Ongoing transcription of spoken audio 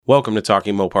Welcome to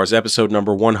Talking Mopars, episode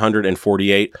number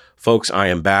 148. Folks, I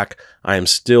am back. I am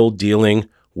still dealing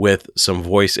with some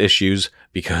voice issues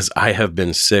because I have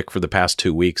been sick for the past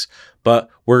 2 weeks,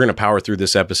 but we're going to power through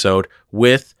this episode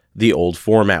with the old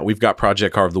format. We've got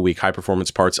Project Car of the Week, High Performance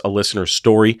Parts, a listener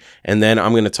story, and then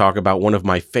I'm going to talk about one of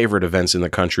my favorite events in the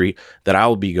country that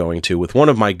I'll be going to with one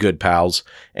of my good pals,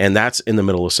 and that's in the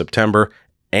middle of September,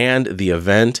 and the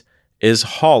event is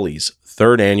Holley's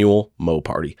third annual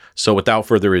Moparty. So without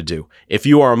further ado, if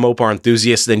you are a Mopar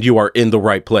enthusiast, then you are in the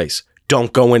right place.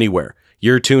 Don't go anywhere.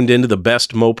 You're tuned into the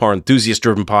best Mopar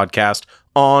enthusiast-driven podcast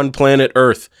on planet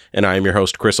Earth, and I am your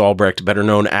host, Chris Albrecht, better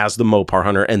known as the Mopar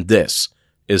Hunter, and this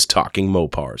is Talking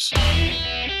Mopars.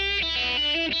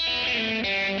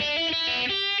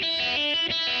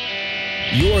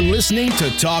 You're listening to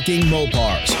Talking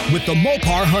Mopars with the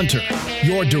Mopar Hunter,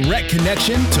 your direct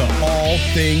connection to all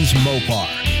things Mopar.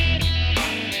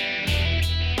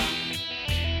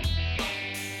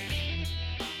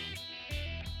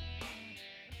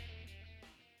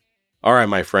 All right,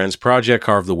 my friends, Project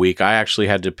Car of the Week. I actually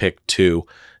had to pick two.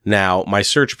 Now, my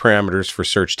search parameters for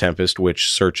Search Tempest,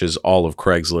 which searches all of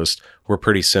Craigslist, were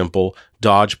pretty simple.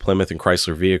 Dodge, Plymouth, and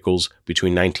Chrysler vehicles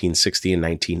between 1960 and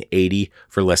 1980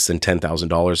 for less than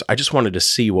 $10,000. I just wanted to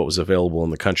see what was available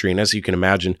in the country, and as you can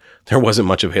imagine, there wasn't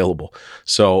much available.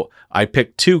 So I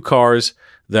picked two cars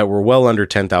that were well under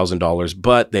 $10,000,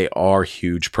 but they are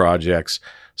huge projects.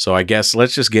 So I guess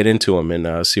let's just get into them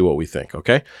and see what we think,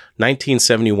 okay?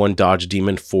 1971 Dodge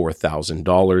Demon,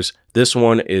 $4,000. This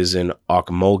one is in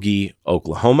Okmulgee,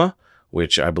 Oklahoma,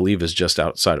 which I believe is just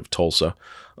outside of Tulsa.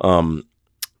 The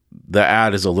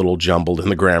ad is a little jumbled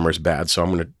and the grammar's bad, so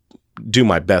I'm going to do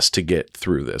my best to get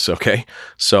through this, okay?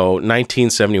 So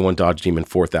 1971 Dodge Demon,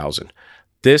 $4,000.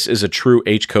 This is a true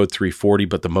H-Code 340,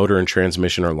 but the motor and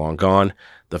transmission are long gone.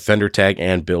 The fender tag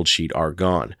and build sheet are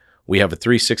gone. We have a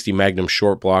 360 Magnum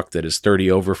short block that is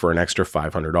 30 over for an extra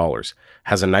 $500.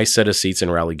 Has a nice set of seats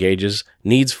and rally gauges,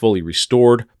 needs fully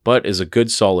restored, but is a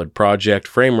good solid project.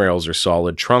 Frame rails are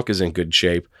solid, trunk is in good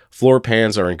shape, floor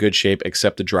pans are in good shape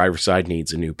except the driver's side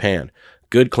needs a new pan.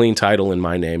 Good clean title in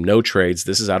my name, no trades.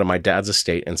 This is out of my dad's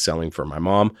estate and selling for my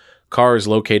mom. Car is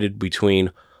located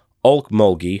between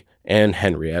Okmulgee and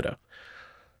Henrietta.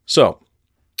 So,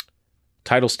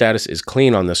 title status is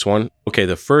clean on this one. Okay,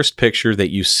 the first picture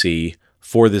that you see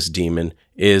for this Demon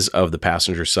is of the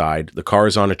passenger side. The car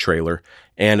is on a trailer,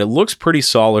 and it looks pretty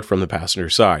solid from the passenger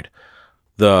side.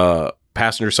 The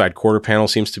passenger side quarter panel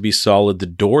seems to be solid. The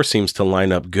door seems to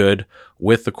line up good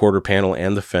with the quarter panel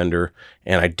and the fender,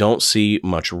 and I don't see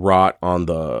much rot on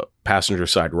the passenger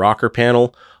side rocker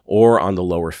panel or on the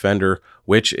lower fender,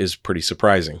 which is pretty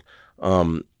surprising.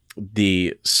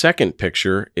 The second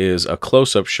picture is a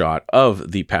close-up shot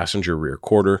of the passenger rear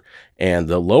quarter, and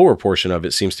the lower portion of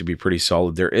it seems to be pretty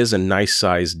solid. There is a nice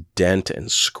sized dent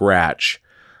and scratch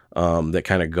that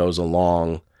kind of goes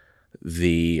along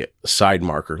the side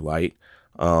marker light.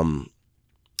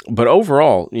 But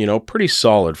overall, pretty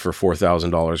solid for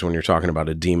 $4,000 when you're talking about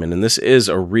a Demon. And this is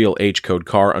a real H-Code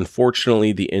car.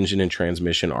 Unfortunately, the engine and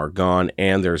transmission are gone,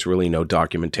 and there's really no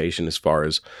documentation as far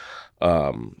as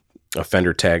a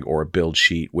fender tag or a build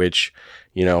sheet, which,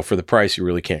 for the price, you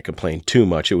really can't complain too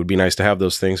much. It would be nice to have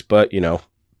those things, but,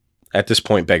 at this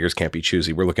point, beggars can't be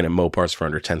choosy. We're looking at Mopars for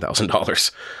under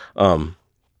 $10,000.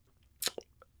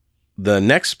 The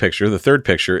next picture, the third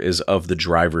picture, is of the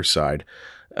driver's side,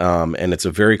 and it's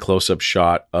a very close-up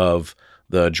shot of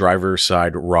the driver's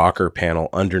side rocker panel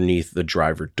underneath the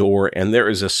driver door, and there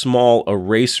is a small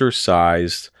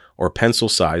eraser-sized or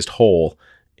pencil-sized hole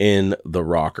in the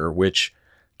rocker, which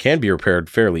can be repaired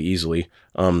fairly easily.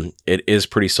 It is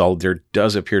pretty solid. There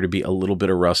does appear to be a little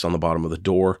bit of rust on the bottom of the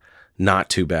door.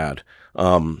 Not too bad.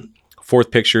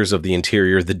 Fourth pictures of the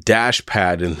interior. The dash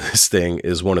pad in this thing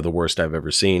is one of the worst I've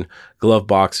ever seen. Glove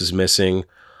box is missing.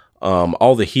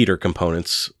 All the heater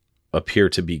components appear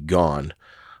to be gone.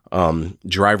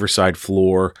 Driver side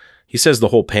floor. He says the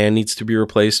whole pan needs to be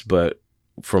replaced, but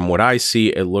from what I see,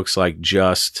 it looks like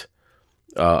just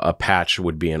a patch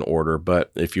would be in order,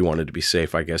 but if you wanted to be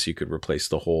safe, I guess you could replace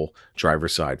the whole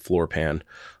driver's side floor pan.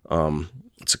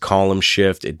 It's a column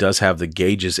shift. It does have the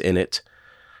gauges in it.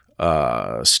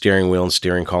 Steering wheel and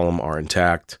steering column are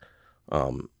intact.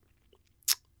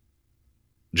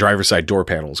 Driver's side door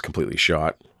panel is completely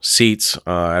shot. Seats,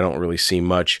 I don't really see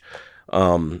much.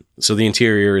 So the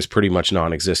interior is pretty much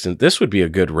non-existent. This would be a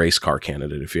good race car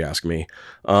candidate, if you ask me.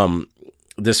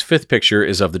 This fifth picture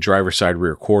is of the driver's side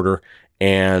rear quarter,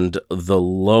 and the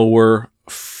lower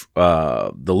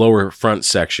front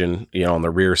section, on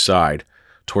the rear side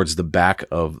towards the back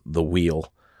of the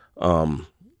wheel.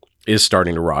 is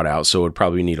starting to rot out, so it would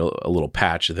probably need a little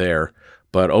patch there.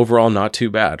 But overall, not too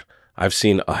bad. I've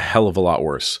seen a hell of a lot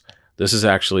worse. This is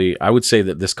actually, I would say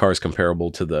that this car is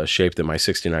comparable to the shape that my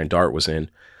 69 Dart was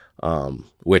in,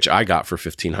 which I got for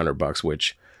 $1,500,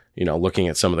 which, you know, looking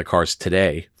at some of the cars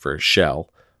today for Shell,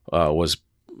 was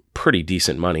pretty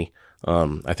decent money.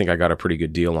 I think I got a pretty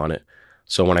good deal on it.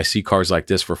 So when I see cars like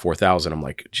this for $4,000, I'm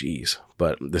like, geez.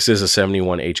 But this is a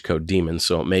 71 H-Code Demon,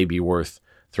 so it may be worth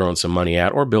throwing some money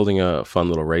at, or building a fun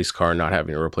little race car, not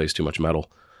having to replace too much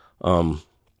metal.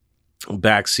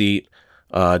 Back seat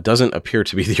doesn't appear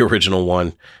to be the original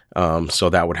one, so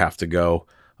that would have to go.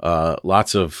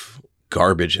 Lots of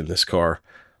garbage in this car,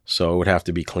 so it would have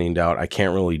to be cleaned out. I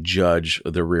can't really judge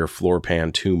the rear floor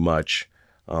pan too much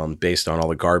based on all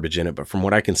the garbage in it, but from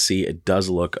what I can see, it does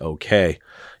look okay.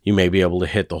 You may be able to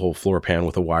hit the whole floor pan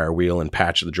with a wire wheel and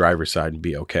patch the driver's side and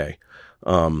be okay.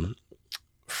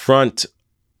 Front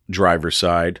driver's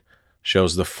side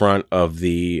shows the front of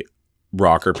the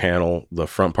rocker panel, the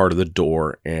front part of the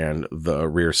door, and the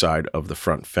rear side of the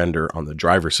front fender on the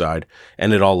driver's side,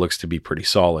 and it all looks to be pretty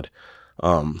solid.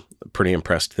 Pretty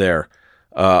impressed there.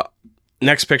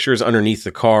 Next picture is underneath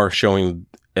the car, showing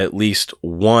at least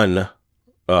one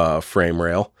frame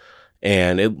rail,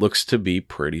 and it looks to be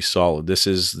pretty solid. This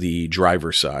is the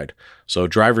driver's side. So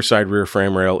driver's side rear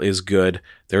frame rail is good.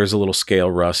 There is a little scale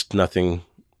rust, nothing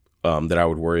that I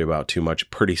would worry about too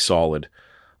much. Pretty solid.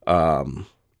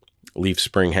 Leaf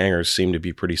spring hangers seem to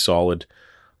be pretty solid.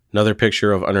 Another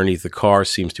picture of underneath the car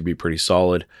seems to be pretty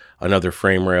solid. Another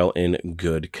frame rail in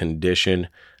good condition.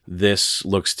 This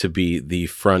looks to be the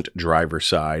front driver's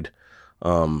side.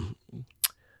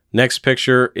 Next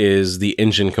picture is the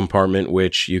engine compartment,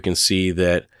 which you can see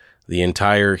that the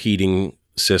entire heating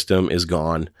system is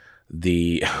gone.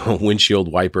 The windshield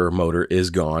wiper motor is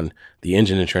gone. The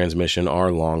engine and transmission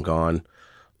are long gone.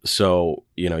 So,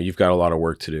 you know, you've got a lot of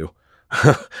work to do.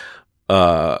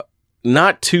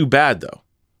 Not too bad though.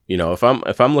 You know, if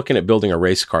I'm looking at building a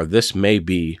race car, this may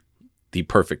be the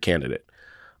perfect candidate.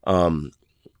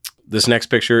 This next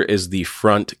picture is the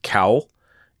front cowl,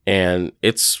 and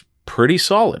it's pretty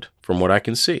solid from what I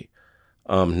can see.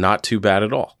 Not too bad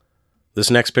at all. This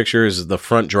next picture is the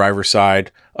front driver's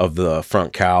side of the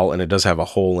front cowl, and it does have a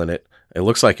hole in it. It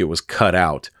looks like it was cut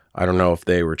out. I don't know if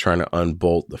they were trying to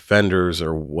unbolt the fenders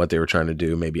or what they were trying to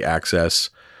do, maybe access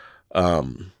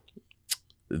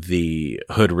the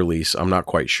hood release. I'm not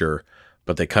quite sure,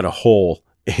 but they cut a hole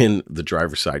in the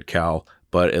driver's side cowl,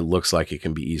 but it looks like it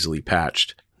can be easily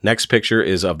patched. Next picture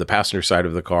is of the passenger side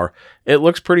of the car. It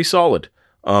looks pretty solid.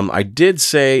 I did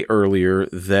say earlier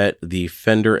that the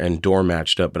fender and door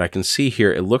matched up, but I can see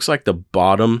here it looks like the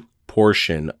bottom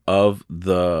portion of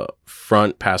the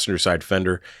front passenger side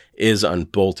fender is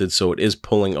unbolted, so it is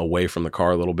pulling away from the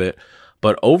car a little bit.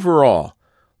 But overall,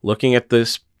 looking at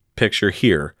this picture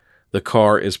here, the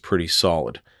car is pretty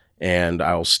solid, and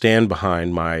I'll stand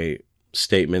behind my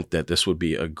statement that this would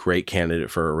be a great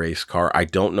candidate for a race car. I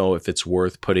don't know if it's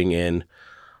worth putting in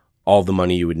all the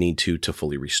money you would need to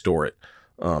fully restore it.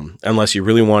 Unless you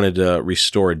really wanted to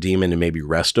restore a Demon and maybe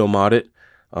resto mod it,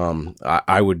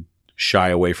 I would shy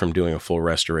away from doing a full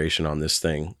restoration on this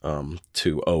thing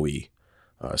to OE,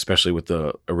 especially with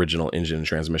the original engine and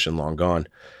transmission long gone.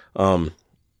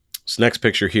 This next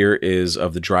picture here is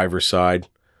of the driver's side,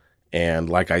 and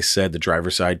like I said, the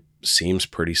driver's side seems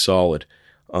pretty solid.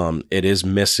 It is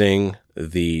missing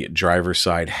the driver's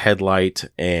side headlight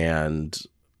and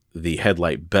the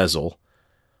headlight bezel.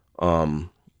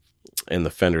 And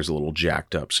the fender's a little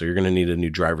jacked up. So you're going to need a new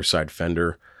driver's side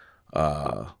fender,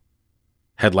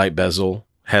 headlight bezel,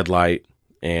 headlight,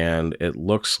 and it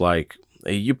looks like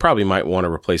you probably might want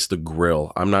to replace the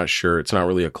grille. I'm not sure. It's not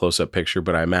really a close-up picture,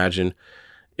 but I imagine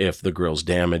if the grille's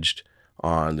damaged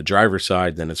on the driver's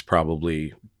side, then it's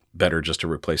probably better just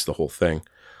to replace the whole thing.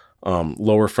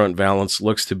 Lower front valance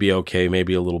looks to be okay,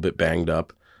 maybe a little bit banged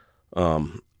up.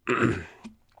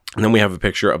 And then we have a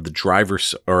picture of the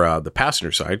the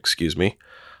passenger side,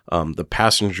 the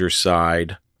passenger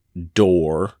side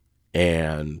door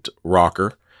and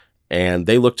rocker, and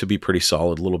they look to be pretty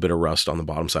solid. A little bit of rust on the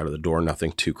bottom side of the door,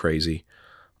 nothing too crazy.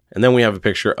 And then we have a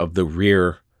picture of the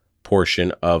rear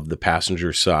portion of the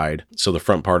passenger side. So the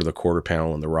front part of the quarter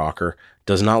panel and the rocker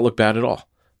does not look bad at all.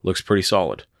 Looks pretty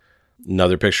solid.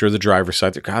 Another picture of the driver's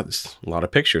side. God, there's a lot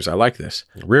of pictures. I like this.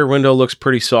 Rear window looks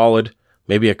pretty solid.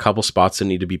 Maybe a couple spots that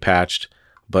need to be patched.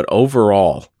 But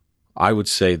overall, I would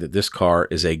say that this car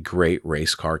is a great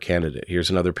race car candidate.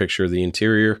 Here's another picture of the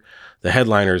interior. The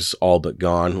headliner's all but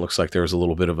gone. Looks like there was a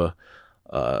little bit of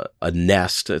a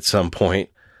nest at some point.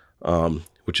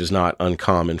 which is not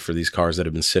uncommon for these cars that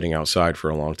have been sitting outside for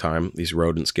a long time. These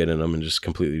rodents get in them and just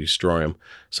completely destroy them.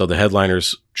 So the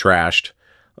headliner's trashed.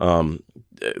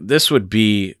 This would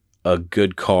be a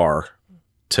good car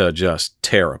to just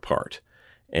tear apart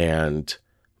and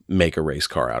make a race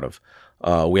car out of.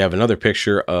 We have another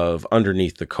picture of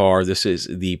underneath the car. This is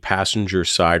the passenger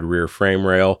side rear frame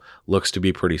rail. Looks to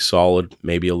be pretty solid,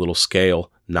 maybe a little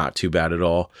scale, not too bad at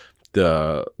all.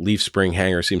 The leaf spring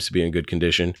hanger seems to be in good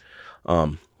condition.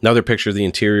 Another picture of the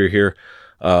interior here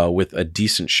with a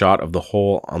decent shot of the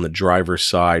hole on the driver's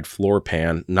side floor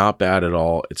pan. Not bad at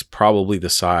all. It's probably the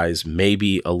size,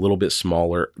 maybe a little bit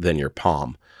smaller than your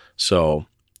palm. So,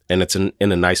 and it's in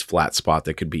a nice flat spot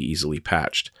that could be easily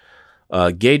patched.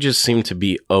 Gauges seem to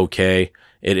be okay.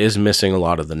 It is missing a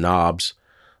lot of the knobs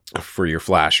for your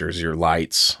flashers, your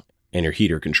lights, and your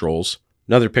heater controls.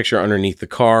 Another picture underneath the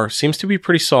car seems to be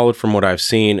pretty solid from what I've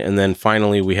seen. And then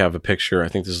finally, we have a picture. I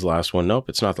think this is the last one. Nope,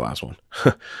 it's not the last one.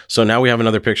 So now we have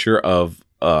another picture of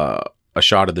a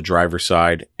shot of the driver's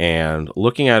side. And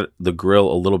looking at the grille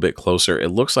a little bit closer, it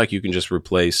looks like you can just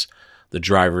replace the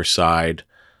driver's side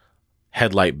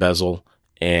headlight bezel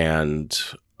and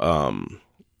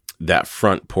that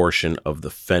front portion of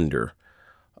the fender.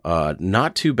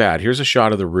 Not too bad. Here's a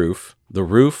shot of the roof. The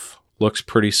roof looks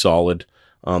pretty solid.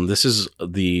 This is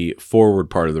the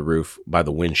forward part of the roof by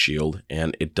the windshield,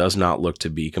 and it does not look to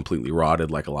be completely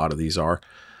rotted like a lot of these are.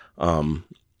 And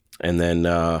then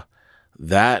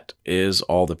that is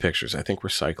all the pictures. I think we're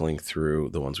cycling through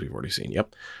the ones we've already seen.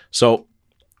 Yep. So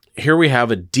here we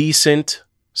have a decent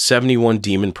 71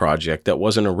 Demon Project that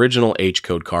was an original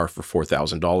H-code car for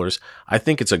 $4,000. I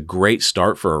think it's a great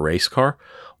start for a race car.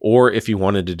 Or if you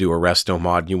wanted to do a resto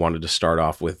mod, you wanted to start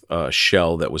off with a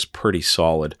shell that was pretty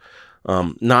solid.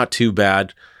 Not too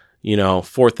bad,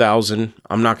 $4,000.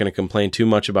 I'm not going to complain too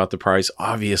much about the price.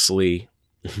 Obviously,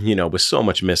 with so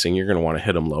much missing, you're going to want to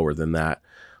hit them lower than that.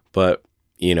 But,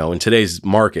 in today's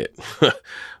market,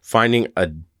 finding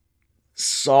a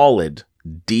solid,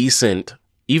 decent,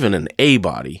 even an A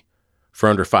body for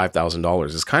under $5,000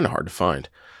 is kind of hard to find.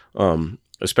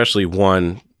 Especially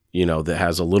one, that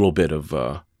has a little bit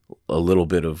of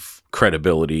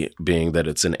credibility, being that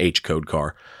it's an H-code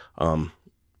car.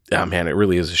 Yeah, man, it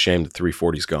really is a shame the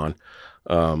 340's gone.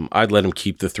 I'd let him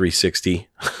keep the 360.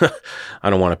 I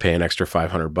don't want to pay an extra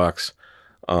 $500.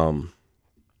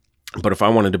 But if I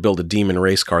wanted to build a Demon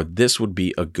race car, this would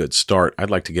be a good start. I'd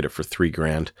like to get it for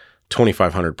 $3,000.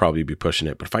 $2,500 probably be pushing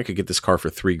it. But if I could get this car for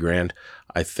 $3,000,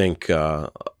 I think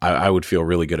I would feel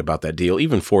really good about that deal.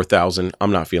 Even $4,000,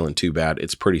 I'm not feeling too bad.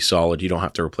 It's pretty solid. You don't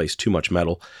have to replace too much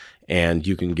metal, and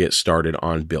you can get started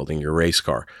on building your race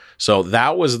car. So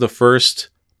that was the first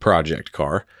project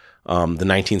car, the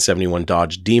 1971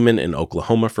 Dodge Demon in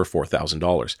Oklahoma for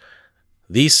 $4,000.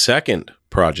 The second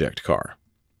project car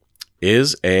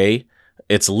is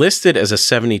it's listed as a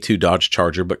 72 Dodge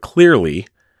Charger, but clearly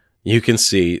you can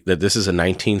see that this is a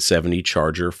 1970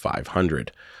 Charger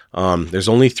 500. There's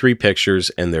only 3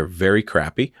 pictures and they're very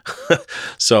crappy.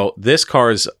 So this car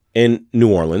is in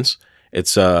New Orleans.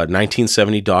 It's a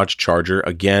 1970 Dodge Charger,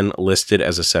 again listed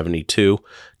as a 72.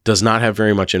 Does not have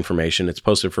very much information. It's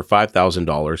posted for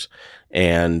 $5,000,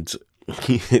 and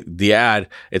the ad,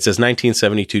 it says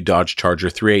 1972 Dodge Charger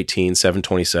 318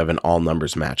 727, all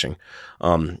numbers matching.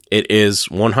 It is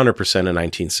 100% a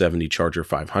 1970 Charger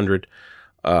 500.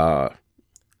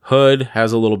 Hood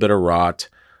has a little bit of rot.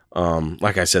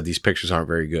 Like I said, these pictures aren't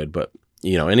very good, but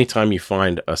anytime you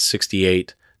find a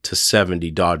 68 to 70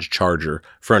 Dodge Charger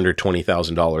for under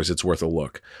 $20,000, it's worth a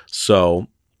look. So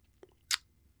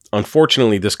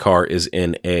unfortunately, this car is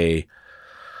in a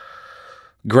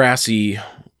grassy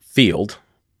field,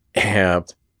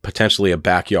 potentially a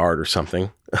backyard or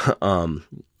something, on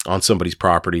somebody's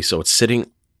property. So it's sitting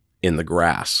in the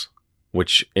grass,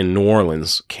 which in New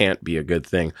Orleans can't be a good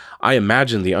thing. I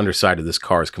imagine the underside of this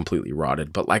car is completely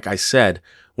rotted. But like I said,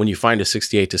 when you find a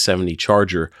 68 to 70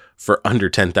 Charger for under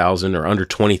 $10,000 or under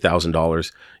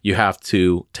 $20,000, you have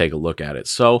to take a look at it.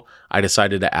 So I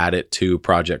decided to add it to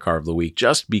Project Car of the Week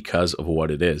just because of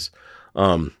what it is.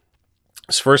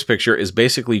 This first picture is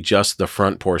basically just the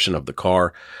front portion of the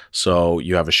car. So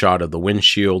you have a shot of the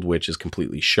windshield, which is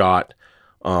completely shot.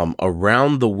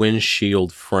 Around the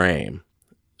windshield frame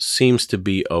seems to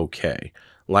be okay.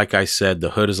 Like I said,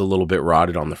 the hood is a little bit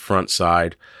rotted on the front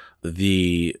side.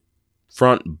 The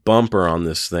front bumper on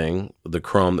this thing, the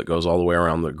chrome that goes all the way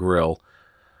around the grill,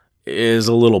 is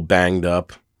a little banged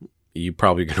up. You're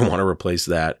probably going to want to replace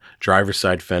that. Driver's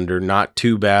side fender, not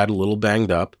too bad, a little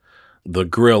banged up. The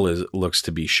grill looks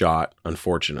to be shot,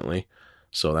 unfortunately,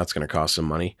 so that's going to cost some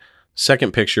money.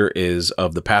 Second picture is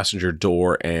of the passenger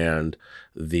door and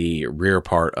the rear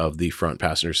part of the front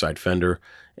passenger side fender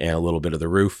and a little bit of the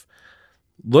roof.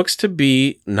 Looks to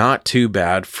be not too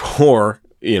bad for,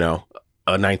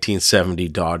 a 1970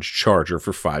 Dodge Charger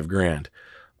for $5,000.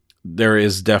 There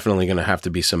is definitely going to have to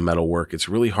be some metal work. It's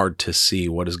really hard to see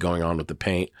what is going on with the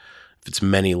paint, if it's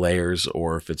many layers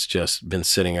or if it's just been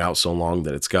sitting out so long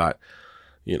that it's got,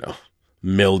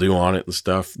 mildew on it and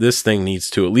stuff. This thing needs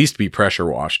to at least be pressure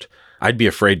washed. I'd be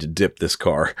afraid to dip this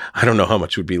car. I don't know how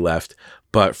much would be left.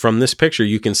 But from this picture,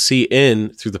 you can see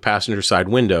in through the passenger side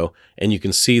window, and you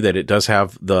can see that it does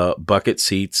have the bucket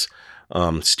seats.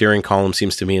 Steering column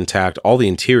seems to be intact. All the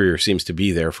interior seems to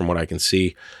be there from what I can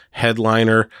see.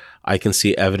 Headliner, I can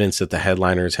see evidence that the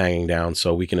headliner is hanging down,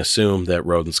 so we can assume that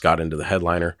rodents got into the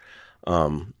headliner.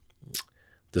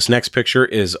 This next picture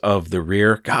is of the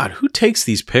rear. God, who takes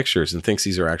these pictures and thinks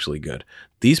these are actually good?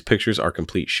 These pictures are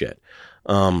complete shit.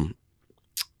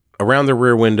 Around the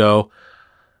rear window,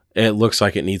 it looks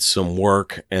like it needs some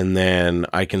work. And then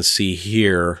I can see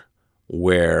here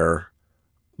where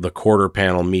the quarter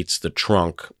panel meets the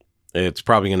trunk. It's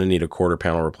probably going to need a quarter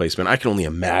panel replacement. I can only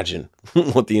imagine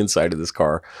what the inside of this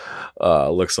car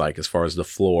looks like as far as the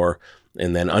floor.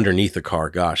 And then underneath the car,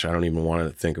 gosh, I don't even want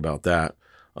to think about that.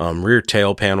 Rear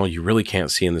tail panel, you really can't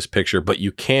see in this picture, but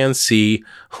you can see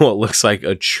what looks like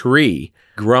a tree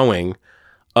growing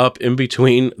up in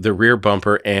between the rear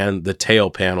bumper and the tail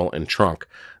panel and trunk.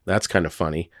 That's kind of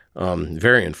funny.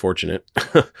 Very unfortunate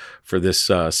for this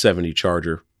 70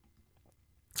 Charger.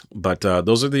 But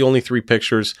those are the only three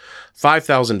pictures.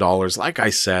 $5,000. Like I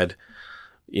said,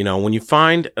 when you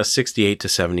find a 68 to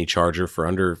 70 Charger for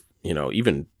under,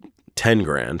 even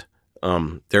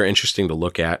 $10,000, they're interesting to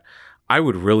look at. I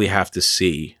would really have to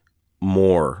see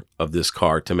more of this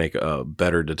car to make a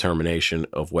better determination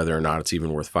of whether or not it's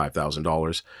even worth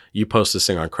 $5,000. You post this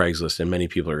thing on Craigslist and many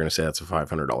people are going to say that's a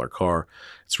 $500 car.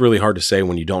 It's really hard to say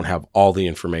when you don't have all the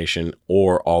information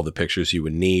or all the pictures you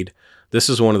would need. This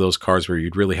is one of those cars where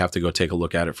you'd really have to go take a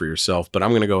look at it for yourself, but I'm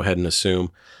going to go ahead and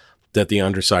assume that the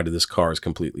underside of this car is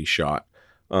completely shot.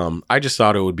 I just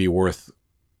thought it would be worth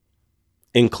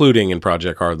including in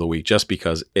Project Car of the Week just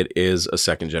because it is a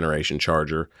second generation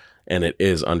Charger and it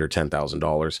is under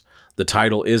 $10,000. The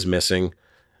title is missing.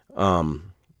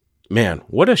 Man,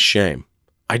 what a shame.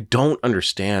 I don't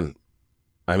understand.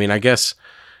 I mean, I guess,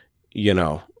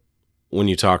 when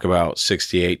you talk about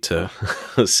 68 to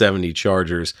 70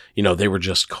 Chargers, they were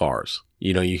just cars.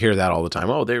 You hear that all the time.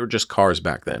 Oh, they were just cars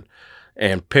back then.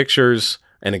 And pictures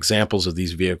and examples of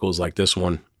these vehicles like this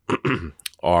one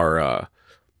are, a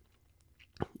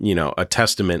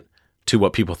testament to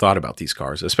what people thought about these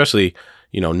cars, especially,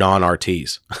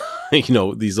 non-RTs.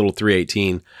 These little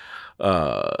 318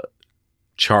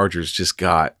 Chargers just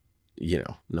got,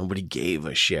 nobody gave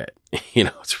a shit.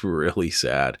 It's really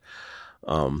sad.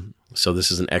 So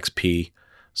this is an XP,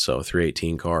 so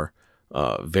 318 car.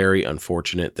 Very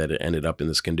unfortunate that it ended up in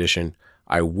this condition.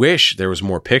 I wish there was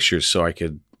more pictures so I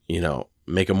could,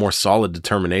 make a more solid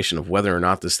determination of whether or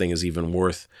not this thing is even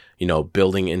worth,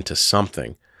 building into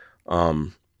something.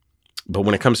 But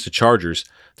when it comes to Chargers,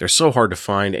 they're so hard to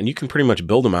find and you can pretty much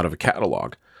build them out of a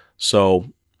catalog.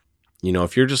 So,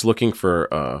 if you're just looking for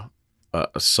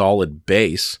a solid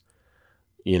base,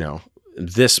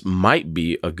 this might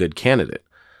be a good candidate.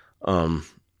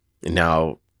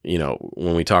 Now,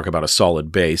 when we talk about a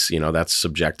solid base, that's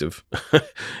subjective,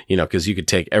 because you could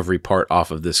take every part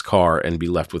off of this car and be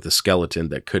left with a skeleton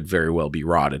that could very well be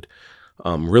rotted.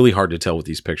 Really hard to tell with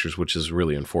these pictures, which is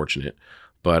really unfortunate.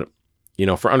 But,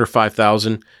 for under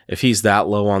 $5,000, if he's that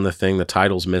low on the thing, the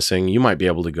title's missing, you might be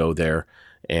able to go there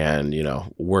and,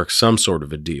 work some sort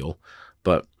of a deal.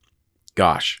 But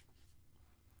gosh,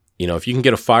 if you can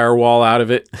get a firewall out of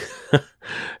it,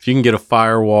 if you can get a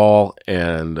firewall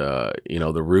and,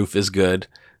 the roof is good,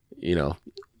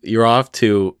 you're off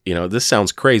to, this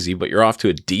sounds crazy, but you're off to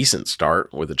a decent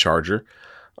start with a Charger.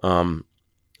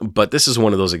 But this is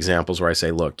one of those examples where I say,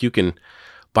 look, you can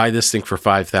buy this thing for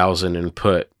 $5,000 and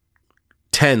put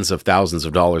tens of thousands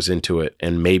of dollars into it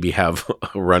and maybe have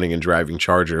a running and driving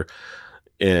Charger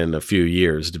in a few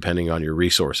years, depending on your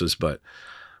resources. But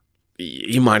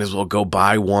you might as well go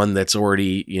buy one that's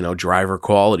already, driver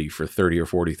quality for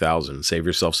 $30,000 or $40,000. Save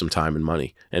yourself some time and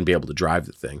money and be able to drive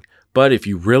the thing. But if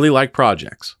you really like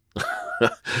projects,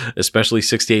 especially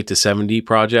 68 to 70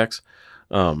 projects,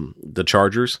 the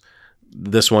Chargers,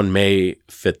 this one may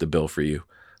fit the bill for you.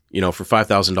 For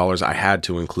 $5,000, I had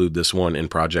to include this one in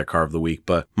Project Car of the Week,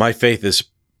 but my faith is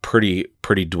pretty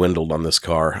dwindled on this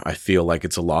car. I feel like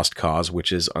it's a lost cause,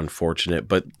 which is unfortunate.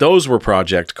 But those were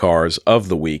project cars of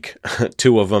the week.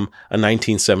 Two of them, a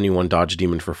 1971 Dodge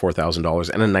Demon for $4,000 and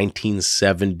a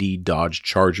 1970 Dodge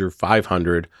Charger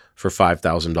 500 for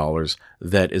 $5,000.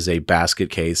 That is a basket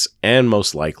case and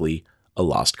most likely a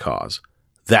lost cause.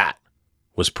 That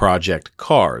was project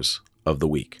cars of the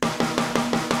week.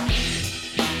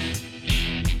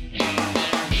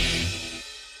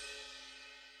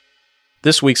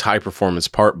 This week's high performance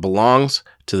part belongs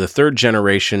to the third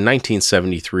generation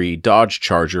 1973 Dodge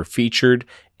Charger featured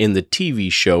in the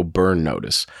TV show Burn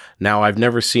Notice. Now, I've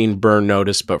never seen Burn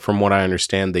Notice, but from what I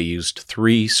understand, they used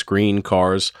 3 screen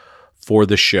cars for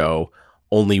the show.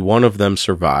 Only one of them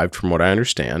survived, from what I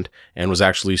understand, and was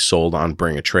actually sold on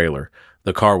Bring a Trailer.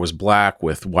 The car was black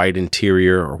with white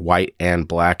interior, or white and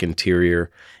black interior,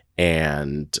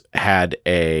 and had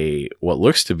what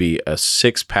looks to be a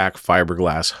 6-pack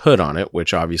fiberglass hood on it,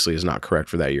 which obviously is not correct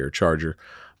for that year Charger,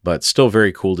 but still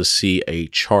very cool to see a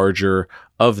Charger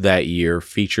of that year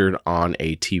featured on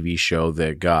a TV show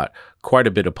that got quite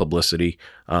a bit of publicity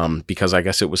because I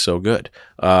guess it was so good.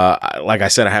 Like I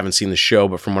said, I haven't seen the show,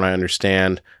 but from what I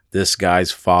understand, this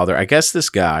guy's father, I guess this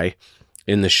guy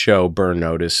in the show Burn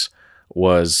Notice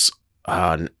was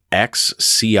an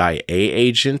ex-CIA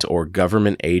agent or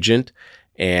government agent,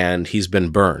 and he's been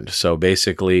burned. So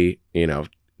basically,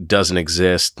 doesn't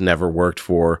exist, never worked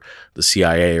for the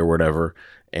CIA or whatever,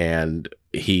 and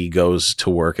he goes to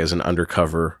work as an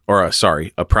undercover,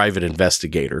 a private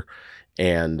investigator.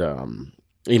 And,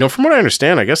 from what I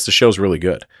understand, I guess the show's really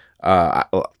good.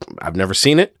 I've never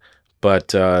seen it,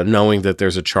 but knowing that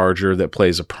there's a Charger that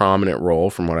plays a prominent role,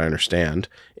 from what I understand,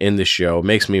 in the show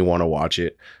makes me want to watch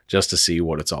it just to see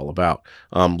what it's all about.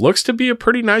 Looks to be a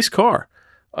pretty nice car.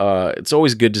 It's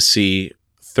always good to see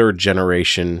third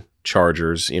generation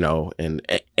Chargers, and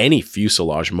any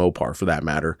fuselage Mopar for that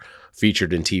matter,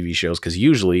 featured in TV shows,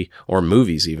 or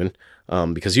movies even,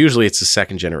 because usually it's the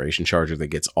second generation Charger that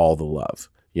gets all the love,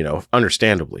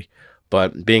 understandably.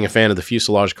 But being a fan of the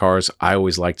fuselage cars, I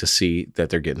always like to see that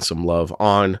they're getting some love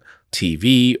on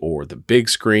TV or the big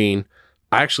screen.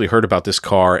 I actually heard about this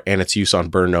car and its use on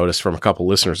Burn Notice from a couple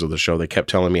listeners of the show. They kept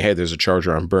telling me, hey, there's a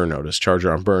Charger on Burn Notice.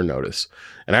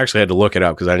 And I actually had to look it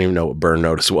up because I didn't even know what Burn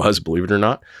Notice was, believe it or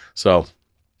not. So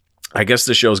I guess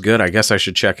the show's good. I guess I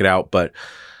should check it out. But,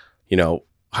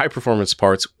 high performance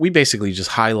parts, we basically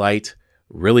just highlight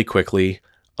really quickly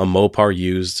a Mopar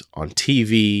used on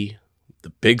TV, the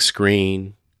big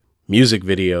screen, music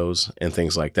videos, and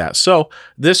things like that. So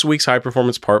this week's high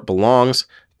performance part belongs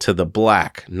to the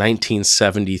black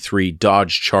 1973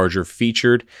 Dodge Charger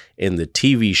featured in the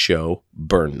TV show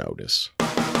Burn Notice.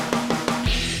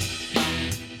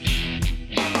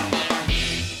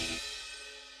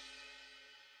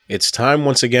 It's time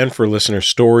once again for listener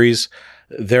stories.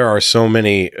 There are so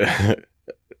many.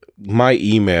 My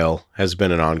email has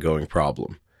been an ongoing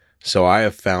problem. So I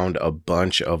have found a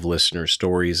bunch of listener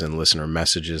stories and listener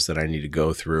messages that I need to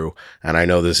go through. And I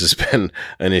know this has been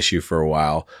an issue for a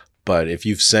while, but if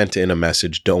you've sent in a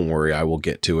message, don't worry, I will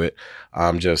get to it.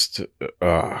 I'm just,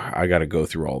 I got to go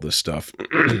through all this stuff.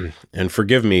 And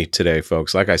forgive me today,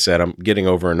 folks. Like I said, I'm getting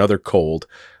over another cold.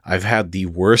 I've had the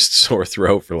worst sore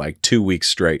throat for like 2 weeks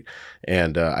straight,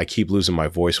 and I keep losing my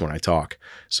voice when I talk.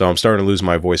 So I'm starting to lose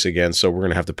my voice again, so we're going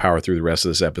to have to power through the rest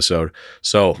of this episode.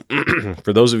 So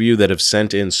for those of you that have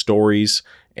sent in stories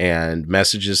and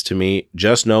messages to me,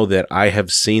 just know that I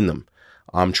have seen them.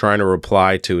 I'm trying to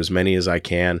reply to as many as I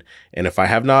can, and if I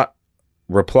have not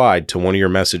replied to one of your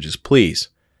messages, please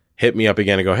hit me up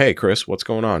again and go, hey, Chris, what's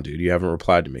going on, dude? You haven't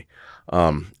replied to me.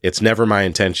 It's never my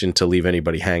intention to leave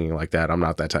anybody hanging like that. I'm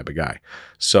not that type of guy.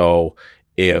 So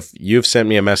if you've sent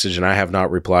me a message and I have not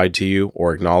replied to you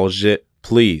or acknowledged it,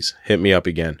 please hit me up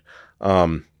again.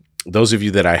 Those of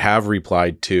you that I have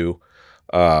replied to,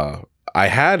 I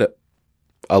had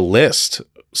a list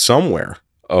somewhere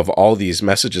of all these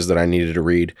messages that I needed to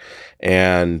read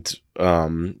and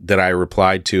that I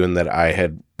replied to and that I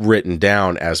had written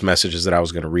down as messages that I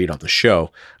was going to read on the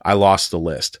show. I lost the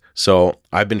list. So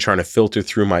I've been trying to filter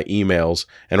through my emails,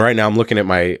 and right now I'm looking at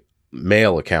my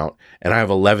mail account and I have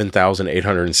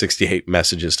 11,868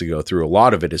 messages to go through. A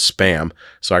lot of it is spam.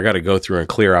 So I got to go through and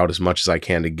clear out as much as I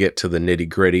can to get to the nitty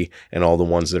gritty and all the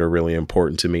ones that are really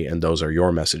important to me. And those are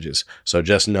your messages. So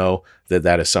just know that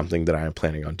that is something that I am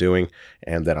planning on doing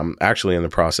and that I'm actually in the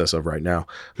process of right now.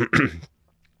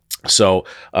 So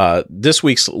this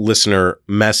week's listener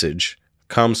message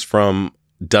comes from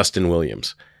Dustin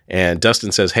Williams. And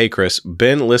Dustin says, hey, Chris,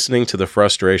 been listening to the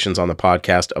frustrations on the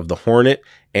podcast of the Hornet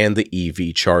and the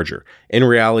EV Charger. In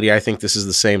reality, I think this is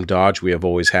the same Dodge we have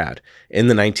always had. In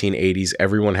the 1980s,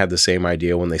 everyone had the same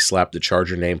idea when they slapped the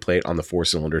Charger nameplate on the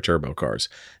 4-cylinder turbo cars.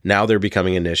 Now they're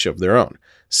becoming a niche of their own.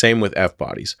 Same with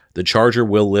F-bodies. The Charger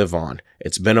will live on.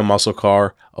 It's been a muscle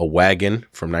car, a wagon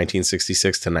from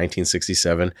 1966 to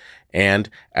 1967, and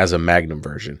as a Magnum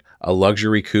version, a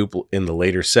luxury coupe in the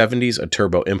later 70s, a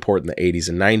turbo import in the 80s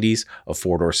and 90s, a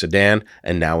four-door sedan,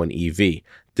 and now an EV.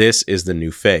 This is the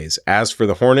new phase. As for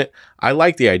the Hornet, I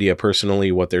like the idea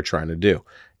personally what they're trying to do.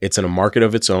 It's in a market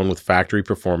of its own with factory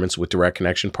performance with direct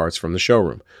connection parts from the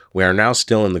showroom. We are now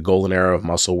still in the golden era of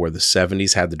muscle where the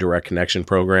 70s had the direct connection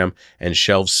program and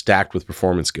shelves stacked with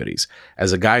performance goodies.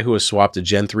 As a guy who has swapped a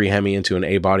Gen 3 Hemi into an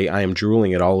A-body, I am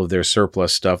drooling at all of their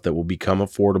surplus stuff that will become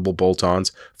affordable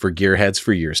bolt-ons for gearheads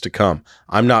for years to come.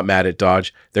 I'm not mad at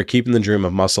Dodge. They're keeping the dream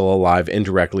of muscle alive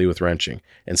indirectly with wrenching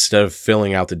instead of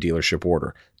filling out the dealership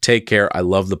order. Take care. I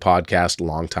love the podcast.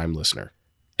 Longtime listener.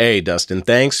 Hey, Dustin,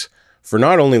 thanks for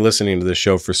not only listening to the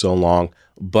show for so long,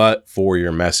 but for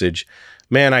your message.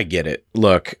 Man, I get it.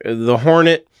 Look, the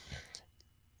Hornet,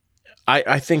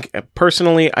 I think,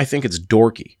 personally, I think it's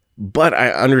dorky, but I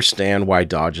understand why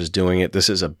Dodge is doing it. This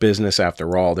is a business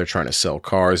after all. They're trying to sell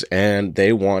cars, and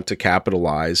they want to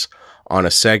capitalize on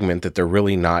a segment that they're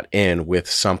really not in with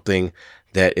something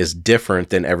that is different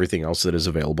than everything else that is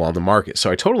available on the market. So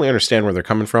I totally understand where they're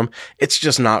coming from. It's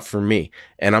just not for me.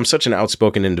 And I'm such an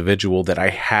outspoken individual that I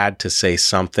had to say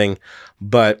something.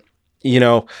 But, you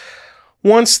know,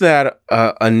 once that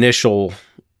initial,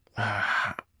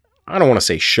 I don't want to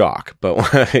say shock,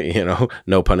 but, you know,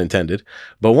 no pun intended.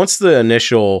 But once the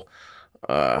initial,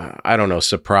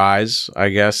 surprise, I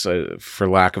guess, for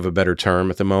lack of a better term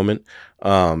at the moment,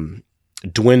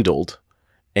 dwindled,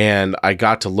 and I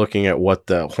got to looking at what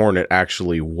the Hornet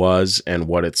actually was and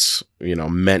what it's, you know,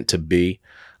 meant to be,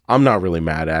 I'm not really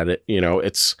mad at it. You know,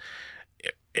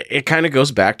 it kind of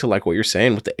goes back to like what you're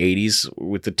saying with the 80s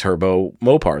with the turbo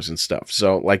Mopars and stuff.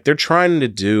 So like they're trying to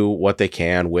do what they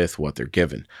can with what they're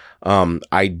given.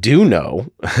 I do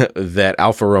know that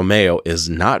Alfa Romeo is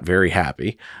not very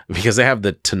happy because they have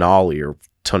the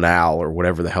Tonale or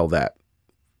whatever the hell that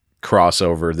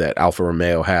crossover that Alfa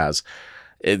Romeo has.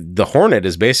 The Hornet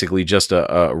is basically just a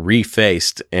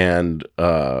refaced and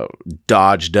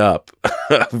dodged up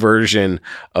version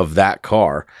of that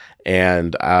car.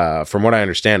 And from what I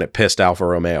understand, it pissed Alfa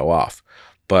Romeo off.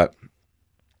 But,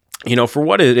 you know, for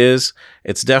what it is,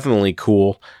 it's definitely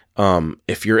cool.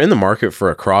 If you're in the market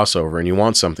for a crossover and you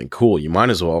want something cool, you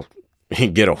might as well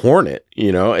get a Hornet.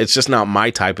 You know, it's just not my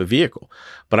type of vehicle.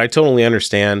 But I totally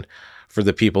understand for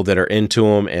the people that are into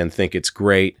them and think it's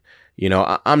great. You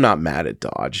know, I'm not mad at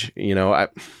Dodge. You know,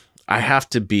 I have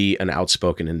to be an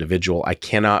outspoken individual. I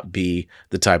cannot be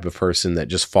the type of person that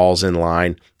just falls in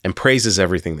line and praises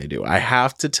everything they do. I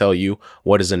have to tell you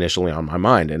what is initially on my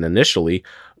mind. And initially,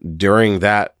 during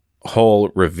that whole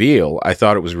reveal, I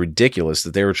thought it was ridiculous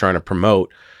that they were trying to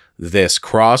promote this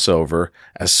crossover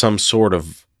as some sort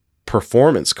of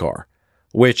performance car,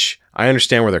 which I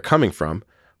understand where they're coming from,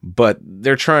 but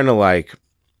they're trying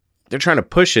to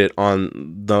push it on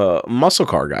the muscle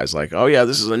car guys. Like, oh yeah,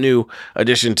 this is a new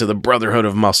addition to the Brotherhood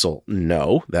of Muscle.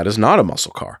 No, that is not a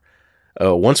muscle car.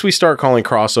 Once we start calling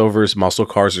crossovers muscle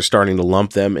cars, are starting to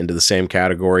lump them into the same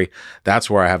category. That's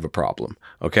where I have a problem.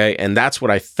 Okay. And that's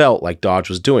what I felt like Dodge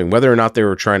was doing. Whether or not they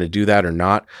were trying to do that or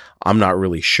not, I'm not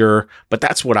really sure, but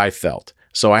that's what I felt.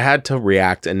 So I had to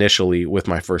react initially with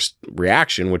my first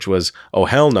reaction, which was, oh,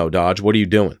 hell no, Dodge, what are you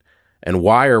doing? And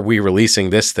why are we releasing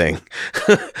this thing,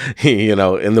 you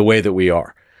know, in the way that we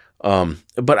are?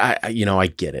 But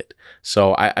I get it.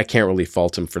 So I can't really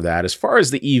fault him for that. As far as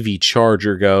the EV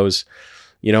Charger goes,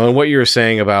 you know, and what you were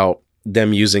saying about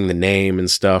them using the name and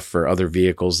stuff for other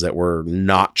vehicles that were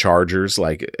not Chargers,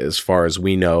 like as far as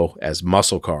we know as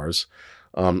muscle cars,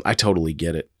 I totally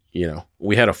get it. You know,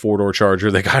 we had a 4-door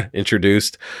Charger that got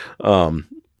introduced,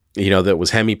 you know, that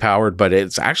was Hemi powered, but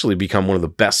it's actually become one of the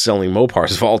best selling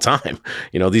Mopars of all time.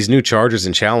 You know, these new Chargers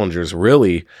and Challengers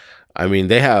really, I mean,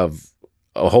 they have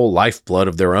a whole lifeblood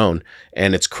of their own.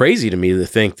 And it's crazy to me to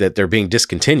think that they're being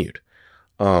discontinued.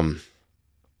 I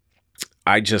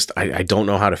don't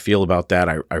know how to feel about that.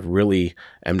 I really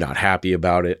am not happy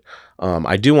about it.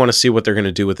 I do want to see what they're going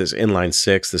to do with this inline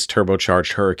six, this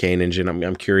turbocharged Hurricane engine.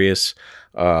 I'm curious.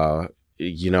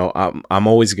 You know, I'm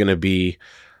always going to be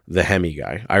the Hemi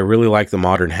guy. I really like the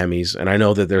modern Hemis, and I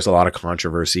know that there's a lot of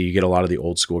controversy. You get a lot of the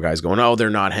old school guys going, oh, they're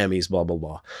not Hemis, blah, blah,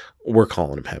 blah. We're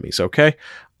calling them Hemis, okay?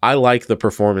 I like the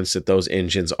performance that those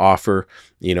engines offer,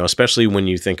 you know, especially when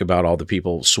you think about all the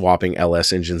people swapping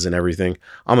LS engines and everything.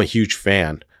 I'm a huge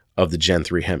fan of the Gen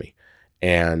 3 Hemi.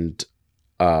 And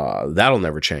That'll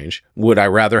never change. Would I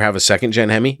rather have a second gen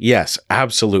Hemi? Yes,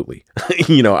 absolutely.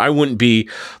 I wouldn't be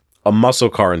a muscle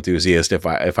car enthusiast if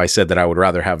I said that I would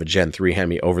rather have a Gen 3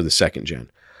 Hemi over the second gen.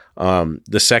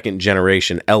 The second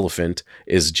generation Elephant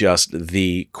is just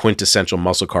the quintessential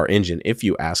muscle car engine, if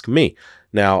you ask me.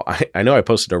 Now, I know I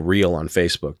posted a reel on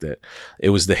Facebook that it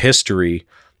was the history,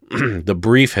 the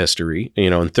brief history,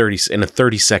 in a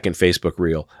 30-second Facebook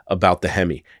reel about the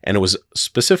Hemi. And it was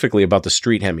specifically about the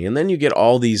street Hemi. And then you get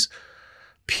all these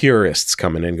purists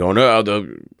coming in going, oh,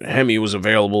 the Hemi was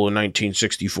available in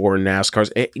 1964 in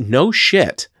NASCARs. No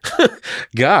shit.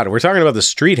 God, we're talking about the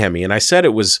street Hemi. And I said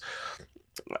it was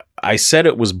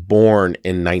born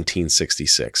in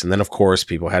 1966. And then, of course,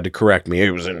 people had to correct me.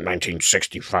 It was in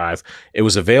 1965. It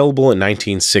was available in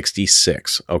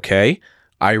 1966. Okay.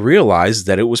 I realized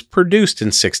that it was produced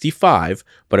in 65,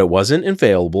 but it wasn't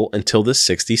available until the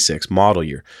 66 model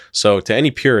year. So to any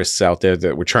purists out there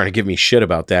that were trying to give me shit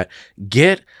about that,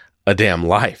 get a damn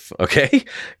life. Okay.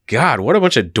 God, what a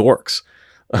bunch of dorks.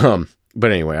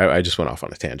 But anyway, I just went off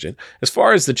on a tangent. As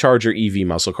far as the Charger EV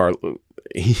muscle car,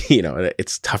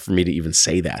 it's tough for me to even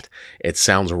say that. It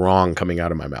sounds wrong coming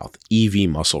out of my mouth. EV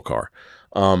muscle car.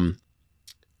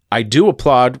 I do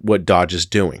applaud what Dodge is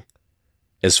doing.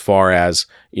 As far as,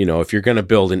 if you're going to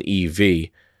build an EV,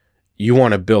 you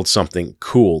want to build something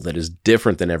cool that is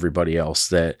different than everybody else,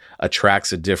 that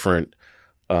attracts a different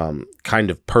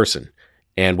kind of person.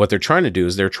 And what they're trying to do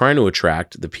is they're trying to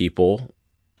attract the people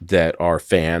that are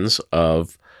fans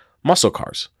of muscle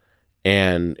cars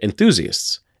and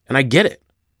enthusiasts. And I get it.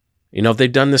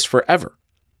 They've done this forever.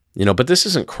 But this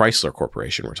isn't Chrysler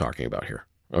Corporation we're talking about here.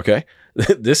 Okay?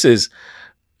 This is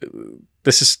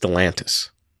Stellantis.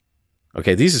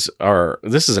 Okay, this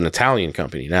is an Italian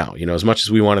company now, as much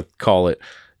as we want to call it,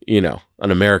 an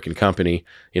American company,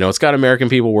 it's got American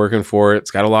people working for it. It's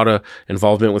got a lot of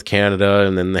involvement with Canada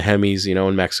and then the Hemis,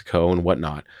 in Mexico and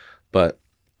whatnot. But,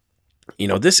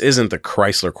 this isn't the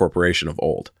Chrysler Corporation of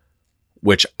old,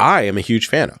 which I am a huge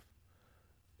fan of.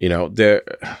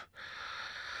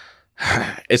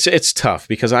 It's tough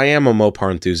because I am a Mopar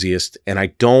enthusiast and I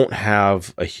don't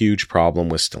have a huge problem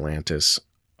with Stellantis.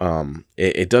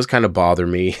 It does kind of bother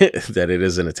me that it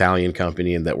is an Italian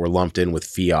company and that we're lumped in with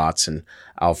Fiats and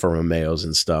Alfa Romeos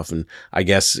and stuff. And I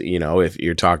guess, if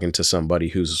you're talking to somebody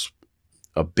who's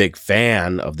a big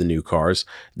fan of the new cars,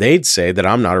 they'd say that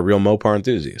I'm not a real Mopar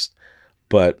enthusiast.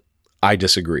 But I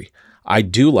disagree. I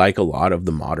do like a lot of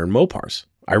the modern Mopars.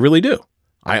 I really do.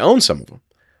 I own some of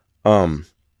them.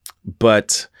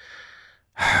 But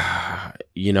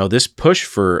this push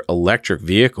for electric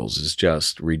vehicles is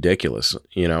just ridiculous.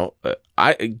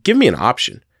 Give me an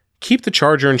option. Keep the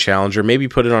Charger and Challenger, maybe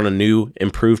put it on a new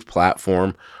improved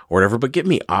platform or whatever, but give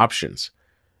me options.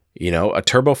 A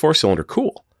turbo 4-cylinder,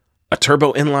 cool. A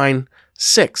turbo inline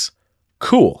 6,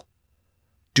 cool.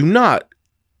 Do not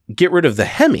get rid of the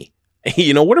Hemi.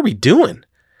 What are we doing?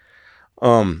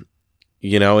 And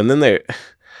then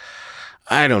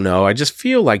I don't know. I just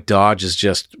feel like Dodge is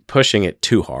just pushing it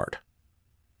too hard.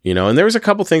 And there was a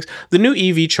couple things. The new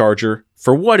EV Charger,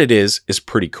 for what it is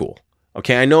pretty cool.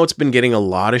 Okay, I know it's been getting a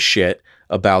lot of shit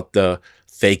about the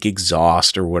fake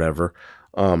exhaust or whatever.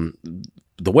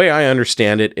 The way I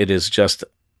understand it, it is just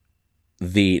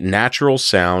the natural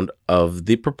sound of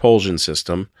the propulsion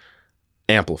system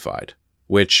amplified,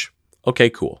 which, okay,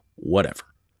 cool, whatever.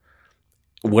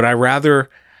 Would I rather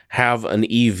have an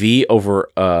EV over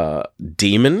a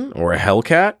Demon or a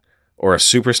Hellcat or a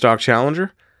super stock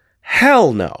Challenger?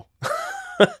 Hell no.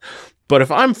 But if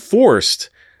I'm forced,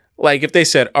 like if they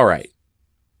said, all right,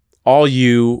 all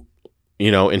you,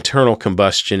 internal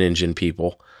combustion engine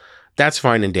people, that's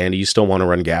fine and dandy. You still want to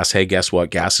run gas. Hey, guess what?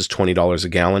 Gas is $20 a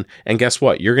gallon. And guess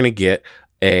what? You're going to get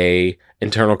a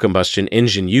internal combustion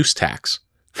engine use tax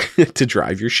to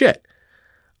drive your shit.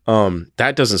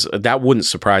 That wouldn't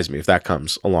surprise me if that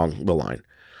comes along the line.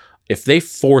 If they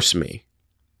force me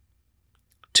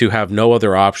to have no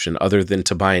other option other than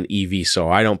to buy an EV so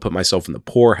I don't put myself in the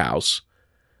poorhouse,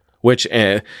 which,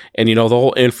 and the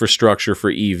whole infrastructure for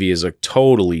EV is a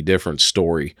totally different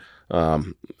story.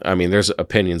 There's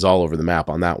opinions all over the map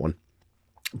on that one.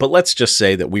 But let's just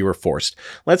say that we were forced.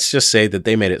 Let's just say that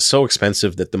they made it so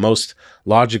expensive that the most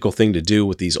logical thing to do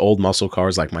with these old muscle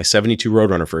cars, like my 72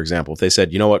 Roadrunner, for example, if they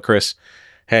said, you know what, Chris,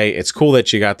 hey, it's cool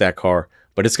that you got that car,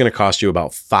 but it's going to cost you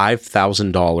about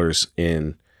 $5,000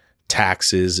 in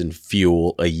taxes and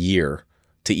fuel a year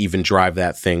to even drive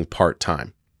that thing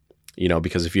part-time.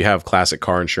 Because if you have classic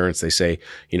car insurance, they say,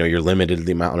 you're limited to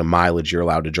the amount of mileage you're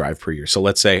allowed to drive per year. So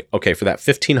let's say, okay, for that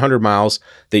 1,500 miles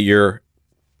that you're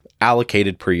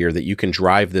allocated per year that you can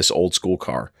drive this old school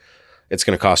car, it's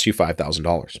going to cost you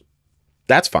 $5,000.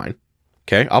 That's fine.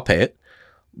 Okay, I'll pay it.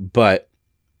 But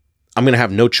I'm going to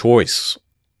have no choice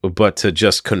but to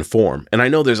just conform. And I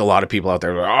know there's a lot of people out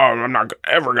there like, oh, I'm not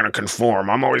ever going to conform.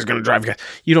 I'm always going to drive.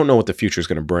 You don't know what the future is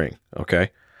going to bring, okay?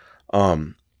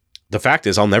 The fact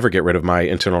is, I'll never get rid of my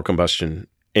internal combustion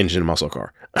engine muscle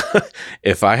car.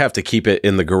 If I have to keep it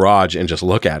in the garage and just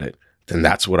look at it, then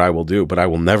that's what I will do. But I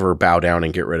will never bow down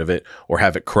and get rid of it or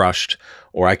have it crushed.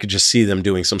 Or I could just see them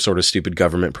doing some sort of stupid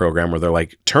government program where they're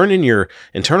like, turn in your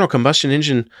internal combustion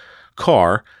engine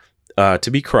car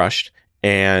to be crushed,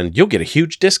 and you'll get a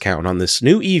huge discount on this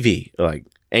new EV. Like,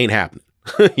 ain't happening.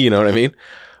 You know what I mean?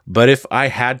 But if I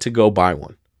had to go buy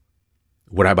one,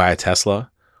 would I buy a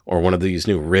Tesla or one of these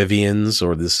new Rivians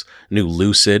or this new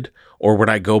Lucid? Or would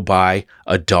I go buy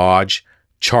a Dodge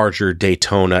Charger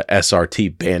Daytona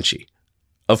SRT Banshee?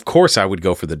 Of course I would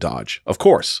go for the Dodge. Of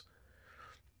course.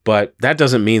 But that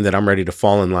doesn't mean that I'm ready to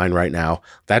fall in line right now.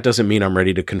 That doesn't mean I'm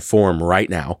ready to conform right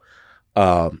now.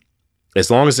 As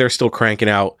long as they're still cranking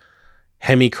out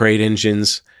Hemi crate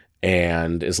engines,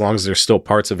 and as long as there's still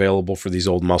parts available for these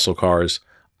old muscle cars,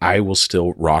 I will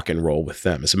still rock and roll with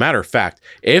them. As a matter of fact,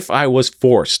 if I was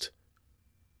forced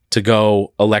to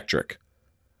go electric,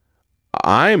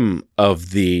 I'm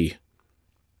of the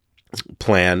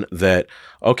plan that,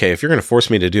 okay, if you're going to force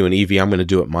me to do an EV, I'm going to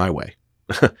do it my way.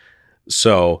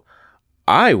 So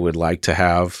I would like to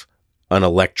have an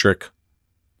electric,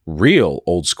 real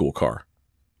old school car,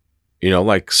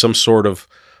 like some sort of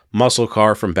muscle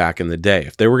car from back in the day.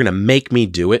 If they were going to make me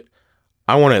do it,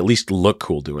 I want to at least look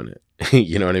cool doing it.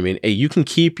 You know what I mean? Hey, you can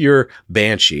keep your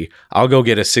Banshee. I'll go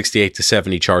get a 68 to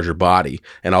 70 Charger body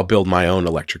and I'll build my own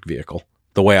electric vehicle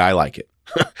the way I like it.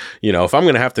 If I'm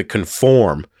going to have to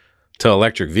conform to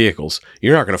electric vehicles,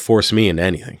 you're not going to force me into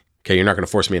anything. Okay, you're not going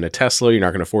to force me into Tesla. You're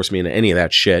not going to force me into any of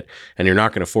that shit. And you're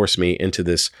not going to force me into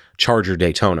this Charger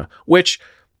Daytona, which,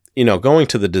 going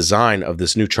to the design of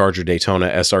this new Charger Daytona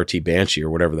SRT Banshee or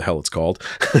whatever the hell it's called,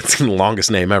 it's the longest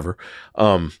name ever.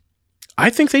 I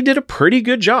think they did a pretty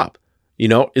good job.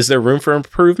 Is there room for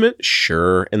improvement?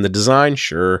 Sure. In the design?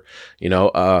 Sure.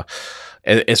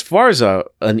 As far as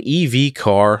an EV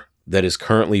car that is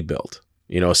currently built,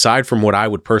 aside from what I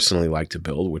would personally like to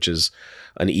build, which is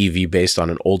an EV based on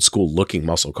an old school looking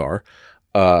muscle car,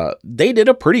 they did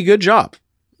a pretty good job.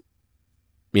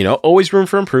 Always room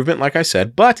for improvement, like I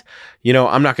said, but,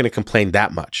 I'm not going to complain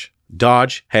that much.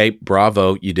 Dodge, hey,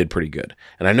 bravo, you did pretty good.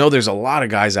 And I know there's a lot of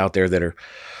guys out there that are,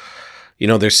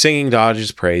 they're singing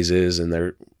Dodge's praises and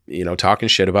they're, talking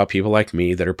shit about people like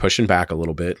me that are pushing back a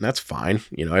little bit. And that's fine.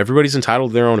 Everybody's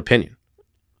entitled to their own opinion.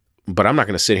 But I'm not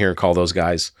going to sit here and call those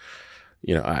guys,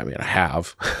 I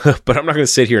have, but I'm not going to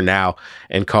sit here now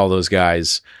and call those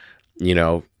guys,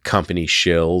 company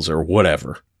shills or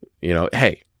whatever.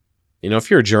 Hey,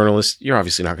 if you're a journalist, you're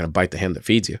obviously not going to bite the hand that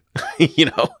feeds you,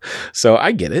 so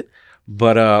I get it.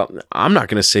 But I'm not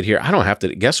going to sit here. I don't have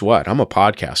to. Guess what? I'm a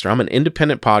podcaster. I'm an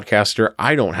independent podcaster.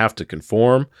 I don't have to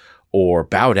conform or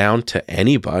bow down to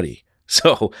anybody.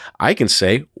 So I can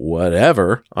say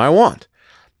whatever I want.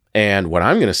 And what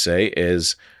I'm going to say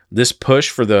is this push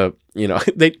for the,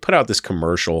 they put out this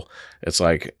commercial. It's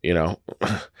like,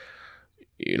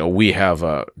 we have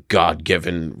a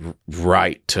God-given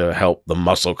right to help the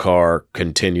muscle car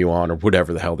continue on or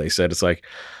whatever the hell they said. It's like,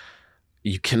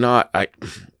 you cannot,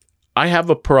 I have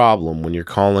a problem when you're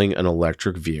calling an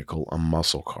electric vehicle a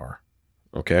muscle car,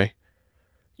 okay?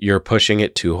 You're pushing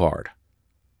it too hard.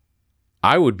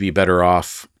 I would be better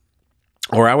off,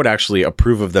 or I would actually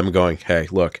approve of them going, hey,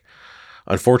 look,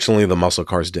 unfortunately, the muscle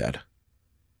car's dead.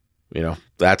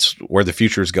 That's where the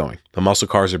future is going. The muscle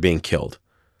cars are being killed.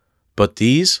 But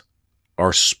these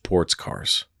are sports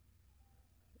cars.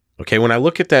 Okay, when I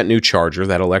look at that new Charger,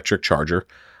 that electric Charger,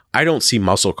 I don't see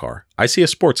muscle car. I see a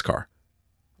sports car.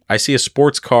 I see a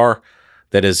sports car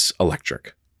that is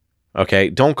electric. Okay,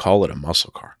 don't call it a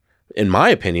muscle car. In my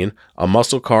opinion, a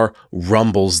muscle car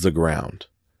rumbles the ground.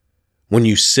 When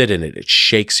you sit in it, it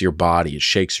shakes your body, it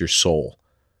shakes your soul.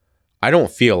 I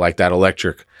don't feel like that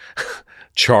electric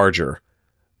Charger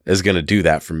is going to do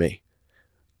that for me.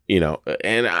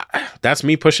 That's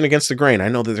me pushing against the grain. I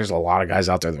know that there's a lot of guys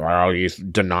out there that are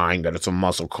denying that it's a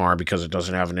muscle car because it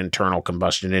doesn't have an internal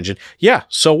combustion engine. Yeah,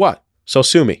 so what? So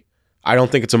sue me. I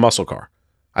don't think it's a muscle car.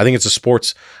 I think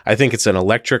it's an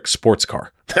electric sports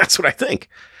car. That's what I think.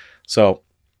 So,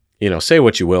 say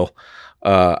what you will.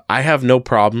 I have no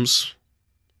problems,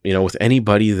 with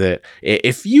anybody that,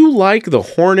 if you like the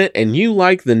Hornet and you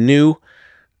like the new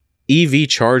EV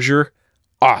Charger,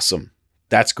 awesome.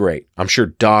 That's great. I'm sure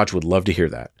Dodge would love to hear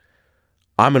that.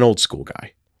 I'm an old school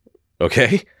guy.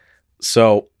 Okay.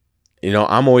 So,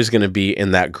 I'm always going to be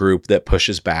in that group that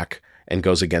pushes back and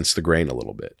goes against the grain a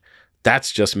little bit.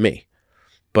 That's just me.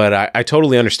 But I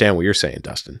totally understand what you're saying,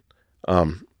 Dustin.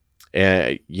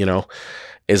 And, you know,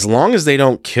 as long as they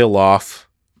don't kill off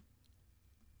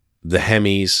the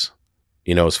Hemis,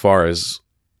 you know, as far as,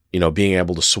 you know, being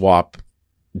able to swap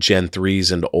Gen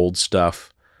 3s into old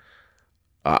stuff,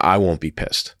 I won't be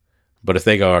pissed. But if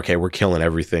they go, okay, we're killing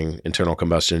everything internal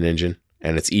combustion engine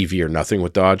and it's EV or nothing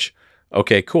with Dodge,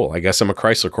 okay, cool. I guess I'm a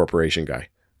Chrysler Corporation guy.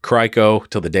 Cryco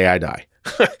till the day I die.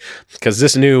 Because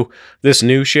this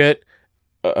new shit,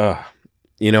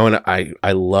 you know, and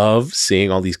I love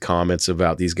seeing all these comments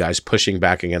about these guys pushing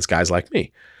back against guys like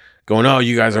me, going, oh,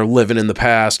 you guys are living in the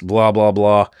past, blah, blah,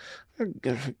 blah.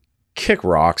 Kick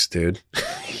rocks, dude.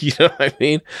 You know what I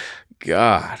mean?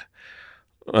 God.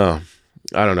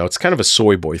 I don't know. It's kind of a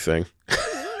soy boy thing.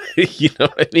 You know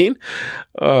what I mean?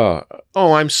 Oh,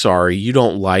 I'm sorry. You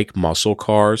don't like muscle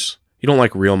cars? You don't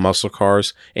like real muscle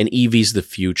cars? And EV's the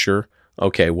future?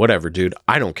 Okay, whatever, dude.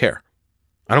 I don't care.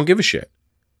 I don't give a shit.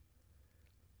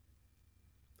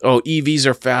 Oh, EVs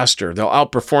are faster. They'll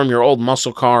outperform your old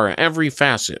muscle car in every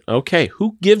facet. Okay,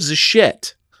 who gives a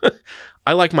shit?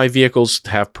 I like my vehicles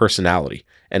to have personality.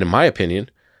 And in my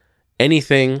opinion,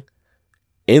 anything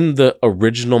in the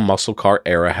original muscle car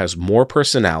era has more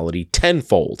personality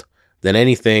tenfold than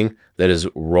anything that is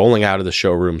rolling out of the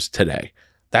showrooms today.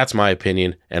 That's my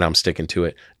opinion, and I'm sticking to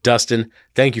it. Dustin,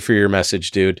 thank you for your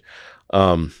message, dude.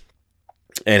 And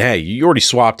hey, you already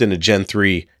swapped in a Gen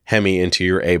 3 Hemi into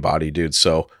your A-body, dude.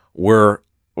 So we're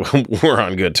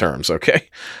on good terms, okay?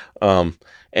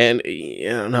 And,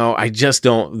 you know, I just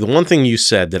don't... The one thing you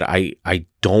said that I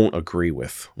don't agree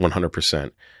with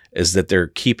 100% is that they're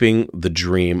keeping the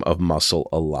dream of muscle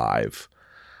alive.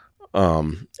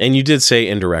 And you did say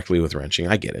indirectly with wrenching.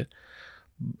 I get it.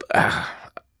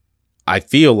 I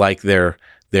feel like they're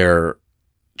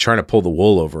trying to pull the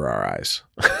wool over our eyes.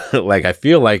 Like, I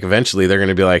feel like eventually they're going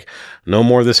to be like, no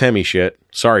more of this Hemi shit.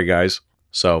 Sorry, guys.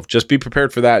 So just be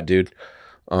prepared for that, dude.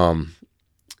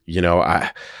 You know,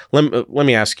 let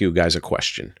me ask you guys a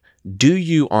question. Do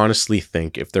you honestly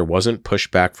think if there wasn't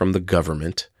pushback from the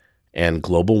government and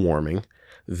global warming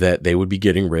that they would be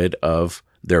getting rid of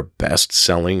their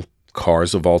best-selling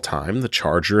cars of all time, the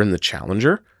Charger and the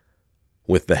Challenger,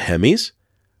 with the Hemis?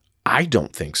 I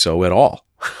don't think so at all.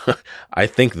 I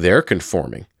think they're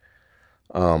conforming.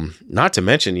 Not to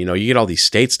mention, you know, you get all these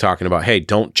states talking about, hey,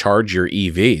 don't charge your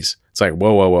EVs. It's like,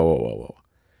 whoa.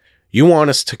 You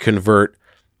want us to convert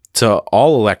to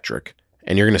all electric,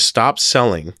 and you're going to stop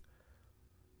selling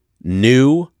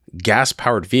new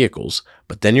gas-powered vehicles,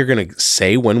 but then you're going to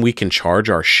say when we can charge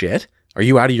our shit? Are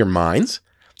you out of your minds?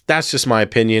 That's just my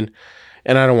opinion,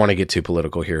 and I don't want to get too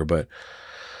political here, but,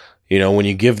 you know, when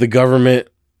you give the government,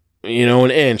 you know,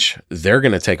 an inch, they're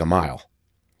going to take a mile.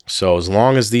 So as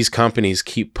long as these companies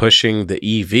keep pushing the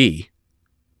EV,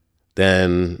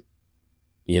 then,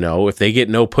 you know, if they get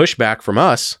no pushback from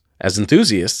us as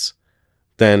enthusiasts,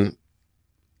 then,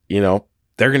 you know,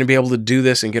 they're going to be able to do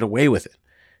this and get away with it.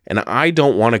 And I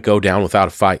don't want to go down without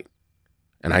a fight.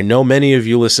 And I know many of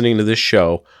you listening to this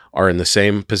show are in the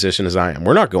same position as I am.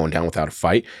 We're not going down without a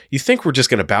fight. You think we're just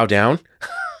going to bow down?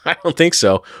 I don't think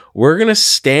so. We're going to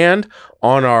stand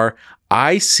on our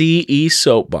ICE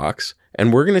soapbox,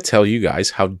 and we're going to tell you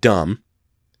guys how dumb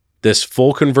this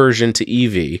full conversion to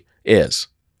EV is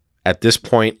at this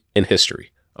point in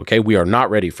history. Okay? We are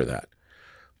not ready for that.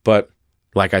 But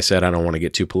like I said, I don't want to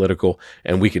get too political,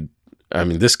 and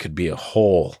this could be a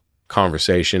whole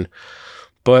conversation.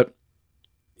 But,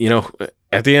 you know,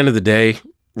 at the end of the day,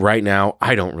 right now,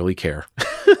 I don't really care.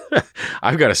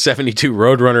 I've got a 72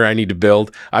 Roadrunner I need to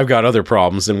build. I've got other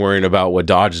problems than worrying about what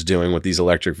Dodge is doing with these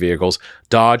electric vehicles.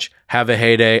 Dodge, have a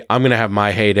heyday. I'm going to have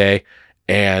my heyday,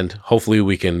 and hopefully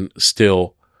we can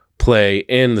still play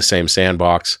in the same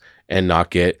sandbox and not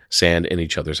get sand in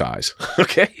each other's eyes.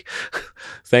 Okay?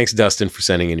 Thanks, Dustin, for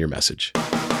sending in your message.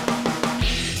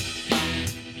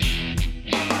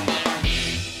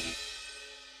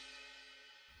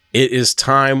 It is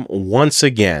time once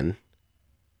again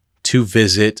to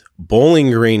visit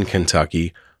Bowling Green,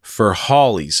 Kentucky for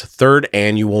Holley's third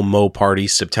annual Mo Party,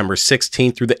 September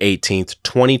 16th through the 18th,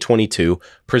 2022,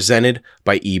 presented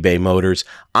by eBay Motors.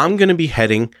 I'm going to be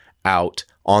heading out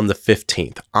on the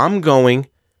 15th. I'm going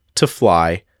to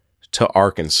fly to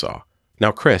Arkansas.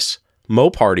 Now, Chris, Mo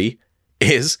Party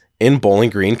is in Bowling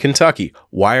Green, Kentucky.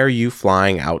 Why are you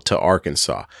flying out to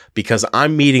Arkansas? Because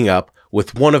I'm meeting up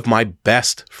with one of my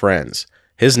best friends.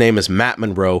 His name is Matt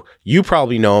Monroe. You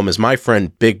probably know him as my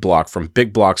friend Big Block from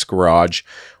Big Block's Garage.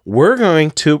 We're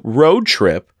going to road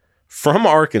trip from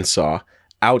Arkansas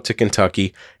out to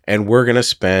Kentucky, and we're going to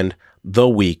spend the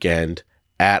weekend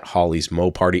at Holly's Mo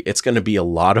Party. It's going to be a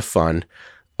lot of fun.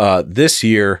 This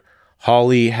year,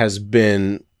 Holly has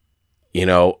been,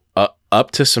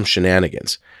 up to some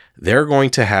shenanigans. They're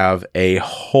going to have a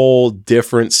whole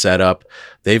different setup.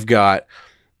 They've got,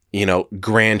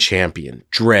 Grand Champion,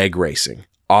 drag racing,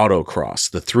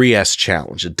 autocross, the 3S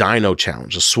challenge, a dyno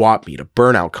challenge, a swap meet, a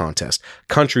burnout contest,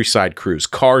 countryside cruise,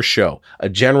 car show, a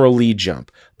general lead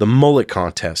jump, the mullet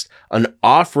contest, an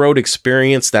off-road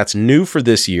experience that's new for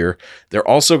this year. They're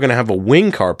also going to have a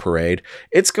wing car parade.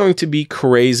 It's going to be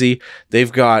crazy.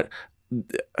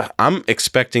 I'm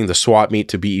expecting the swap meet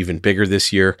to be even bigger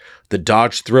this year. The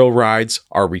Dodge Thrill Rides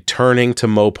are returning to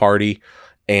Mo Party,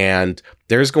 and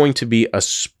there's going to be a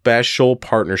special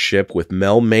partnership with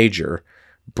Mel Major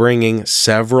bringing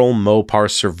several Mopar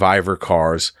Survivor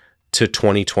cars to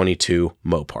 2022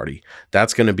 Mo Party.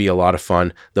 That's going to be a lot of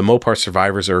fun. The Mopar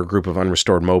Survivors are a group of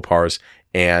unrestored Mopars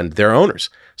and their owners.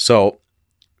 So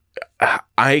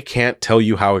I can't tell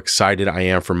you how excited I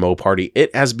am for Mo Party.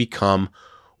 It has become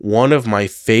one of my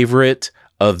favorite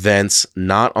events,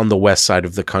 not on the west side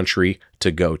of the country,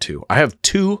 to go to. I have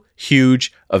two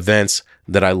huge events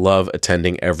that I love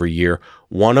attending every year.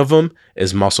 One of them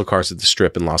is Muscle Cars at the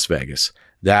Strip in Las Vegas.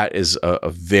 That is a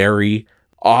very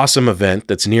awesome event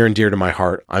that's near and dear to my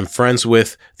heart. I'm friends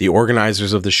with the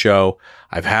organizers of the show.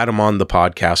 I've had them on the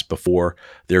podcast before.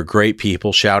 They're great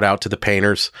people. Shout out to the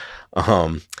painters,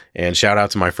 and shout out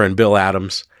to my friend Bill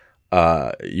Adams.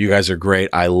 You guys are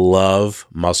great. I love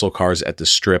Muscle Cars at the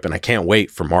Strip, and I can't wait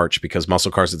for March because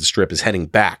Muscle Cars at the Strip is heading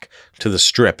back to the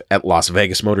Strip at Las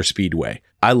Vegas Motor Speedway.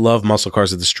 I love Muscle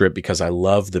Cars at the Strip because I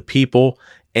love the people,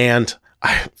 and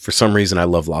for some reason, I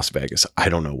love Las Vegas. I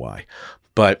don't know why,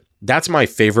 but that's my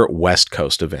favorite West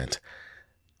Coast event.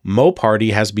 Mo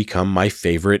Party has become my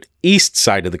favorite East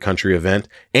side of the country event,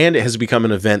 and it has become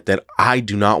an event that I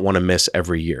do not want to miss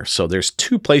every year. So there's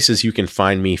two places you can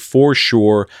find me for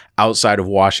sure outside of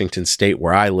Washington State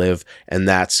where I live, and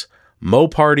that's Mo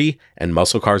Party and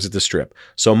Muscle Cars at the Strip.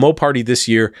 So Mo Party this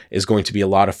year is going to be a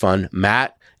lot of fun.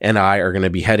 Matt and I are going to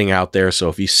be heading out there. So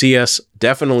if you see us,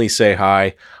 definitely say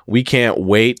hi. We can't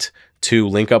wait to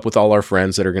link up with all our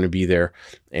friends that are going to be there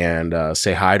and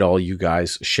say hi to all you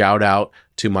guys. Shout out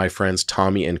to my friends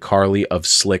Tommy and Carly of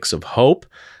Slicks of Hope.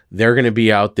 They're going to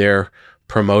be out there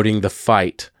promoting the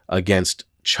fight against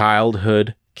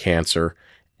childhood cancer,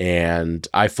 and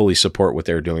I fully support what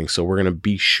they're doing. So we're going to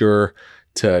be sure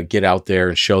to get out there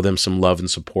and show them some love and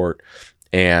support.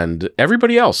 And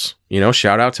everybody else,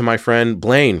 shout out to my friend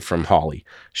Blaine from Holly.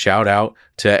 Shout out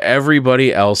to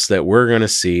everybody else that we're going to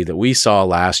see that we saw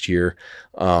last year.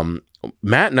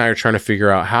 Matt and I are trying to figure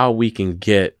out how we can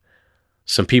get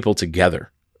some people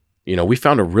together. We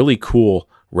found a really cool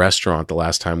restaurant the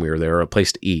last time we were there, a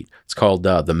place to eat. It's called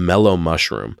the Mellow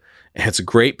Mushroom. And it's a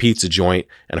great pizza joint.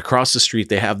 And across the street,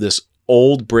 they have this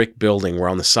old brick building where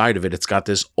on the side of it, it's got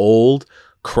this old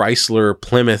Chrysler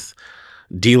Plymouth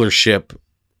dealership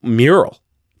mural.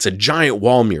 It's a giant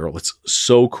wall mural. It's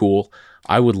so cool.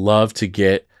 I would love to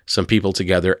get some people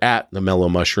together at the Mellow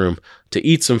Mushroom to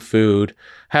eat some food,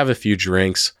 have a few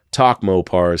drinks, talk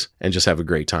Mopars, and just have a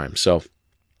great time. So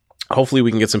hopefully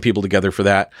we can get some people together for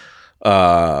that.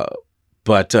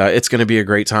 But it's going to be a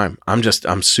great time.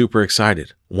 I'm super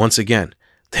excited. Once again,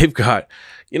 they've got,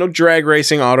 drag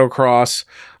racing, autocross,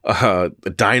 a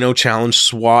dyno challenge,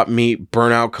 swap meet,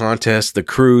 burnout contest, the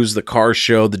cruise, the car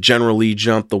show, the general lead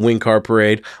jump, the wing car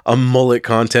parade, a mullet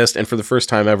contest, and for the first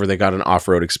time ever, they got an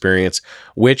off-road experience,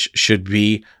 which should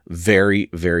be very,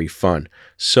 very fun.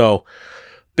 So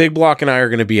Big Block and I are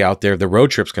going to be out there. The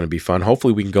road trip's going to be fun.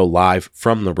 Hopefully we can go live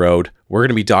from the road. We're going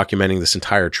to be documenting this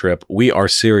entire trip. We are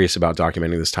serious about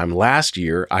documenting this time. Last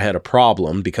year, I had a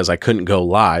problem because I couldn't go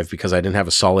live because I didn't have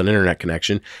a solid internet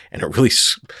connection, and it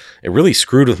really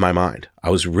screwed with my mind. I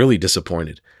was really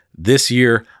disappointed. This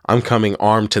year, I'm coming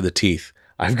armed to the teeth.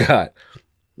 Let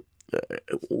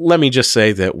me just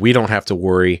say that we don't have to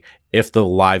worry if the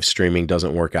live streaming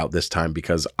doesn't work out this time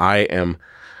because I am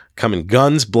coming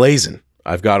guns blazing.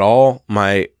 I've got all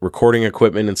my recording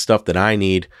equipment and stuff that I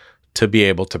need to be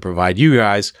able to provide you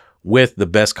guys with the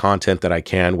best content that I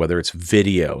can, whether it's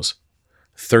videos,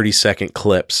 30-second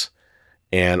clips,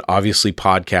 and obviously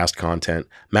podcast content.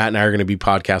 Matt and I are going to be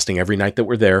podcasting every night that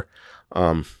we're there.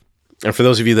 And for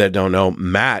those of you that don't know,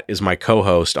 Matt is my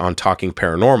co-host on Talking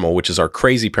Paranormal, which is our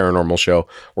crazy paranormal show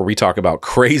where we talk about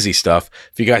crazy stuff.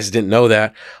 If you guys didn't know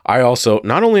that, I also,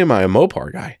 not only am I a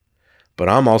Mopar guy, but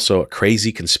I'm also a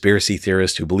crazy conspiracy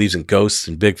theorist who believes in ghosts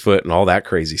and Bigfoot and all that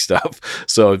crazy stuff.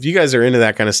 So if you guys are into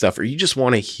that kind of stuff, or you just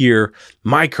want to hear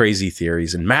my crazy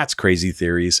theories and Matt's crazy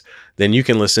theories, then you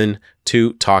can listen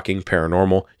to Talking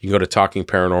Paranormal. You can go to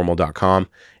talkingparanormal.com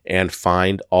and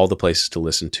find all the places to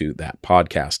listen to that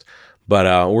podcast. But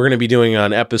we're going to be doing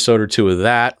an episode or two of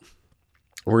that.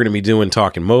 We're going to be doing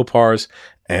Talking Mopars,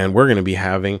 and we're going to be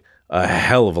having a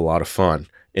hell of a lot of fun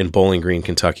in Bowling Green,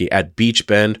 Kentucky at Beach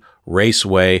Bend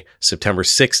Raceway, September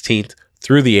 16th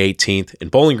through the 18th in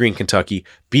Bowling Green, Kentucky.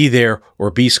 Be there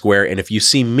or be square. And if you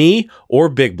see me or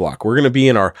Big Block, we're going to be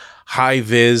in our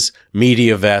high-vis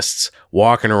media vests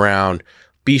walking around.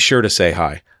 Be sure to say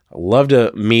hi. I love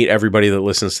to meet everybody that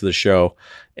listens to the show,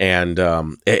 and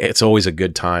it's always a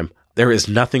good time. There is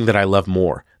nothing that I love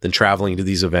more than traveling to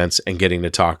these events and getting to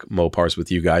talk Mopars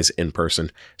with you guys in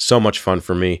person. So much fun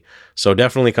for me. So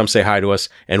definitely come say hi to us,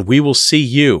 and we will see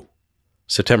you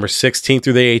September 16th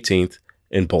through the 18th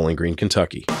in Bowling Green,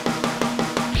 Kentucky.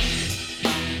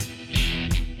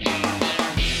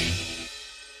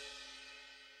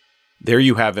 There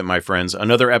you have it, my friends.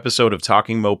 Another episode of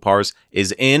Talking Mopars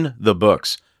is in the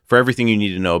books. For everything you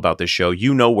need to know about this show,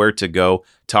 you know where to go,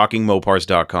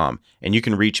 talkingmopars.com. And you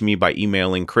can reach me by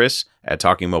emailing Chris at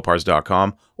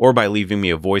talkingmopars.com or by leaving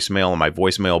me a voicemail on my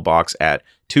voicemail box at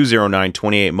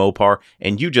 209-28-MOPAR,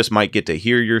 and you just might get to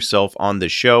hear yourself on the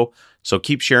show. So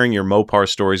keep sharing your Mopar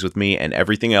stories with me and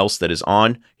everything else that is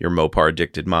on your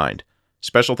Mopar-addicted mind.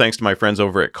 Special thanks to my friends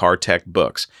over at CarTech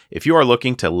Books. If you are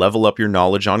looking to level up your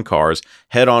knowledge on cars,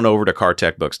 head on over to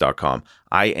cartechbooks.com.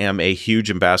 I am a huge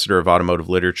ambassador of automotive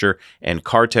literature, and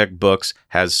CarTech Books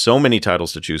has so many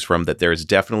titles to choose from that there is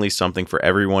definitely something for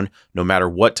everyone, no matter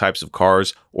what types of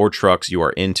cars or trucks you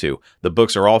are into. The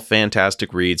books are all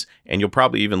fantastic reads, and you'll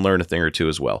probably even learn a thing or two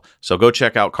as well. So go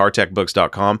check out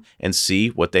cartechbooks.com and see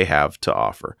what they have to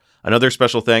offer. Another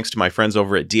special thanks to my friends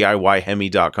over at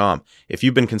DIYHemi.com. If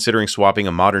you've been considering swapping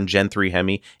a modern Gen 3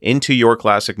 Hemi into your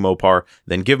classic Mopar,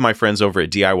 then give my friends over at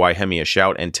DIY Hemi a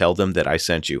shout and tell them that I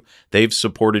sent you. They've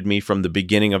supported me from the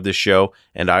beginning of this show,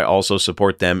 and I also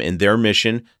support them in their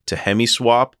mission to Hemi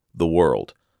swap the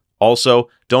world. Also,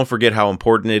 don't forget how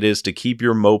important it is to keep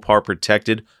your Mopar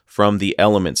protected from the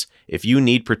elements. If you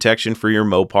need protection for your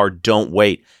Mopar, don't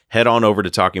wait. Head on over to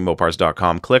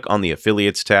TalkingMopars.com, click on the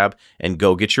Affiliates tab, and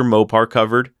go get your Mopar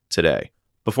covered today.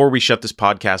 Before we shut this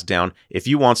podcast down, if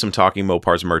you want some Talking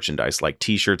Mopars merchandise like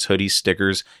t-shirts, hoodies,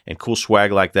 stickers, and cool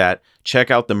swag like that, check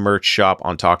out the merch shop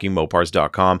on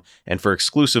TalkingMopars.com. And for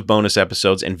exclusive bonus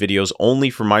episodes and videos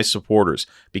only for my supporters,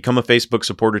 become a Facebook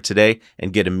supporter today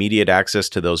and get immediate access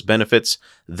to those benefits.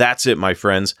 That's it, my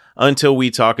friends. Until we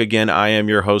talk again, I am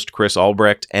your host, Chris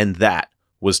Albrecht, and that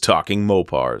was Talking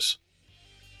Mopars.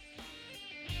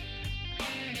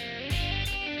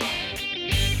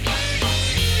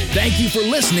 Thank you for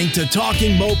listening to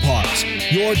Talking Mopars,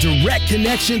 your direct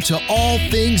connection to all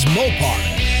things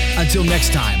Mopar. Until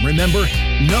next time, remember,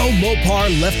 no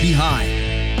Mopar left behind.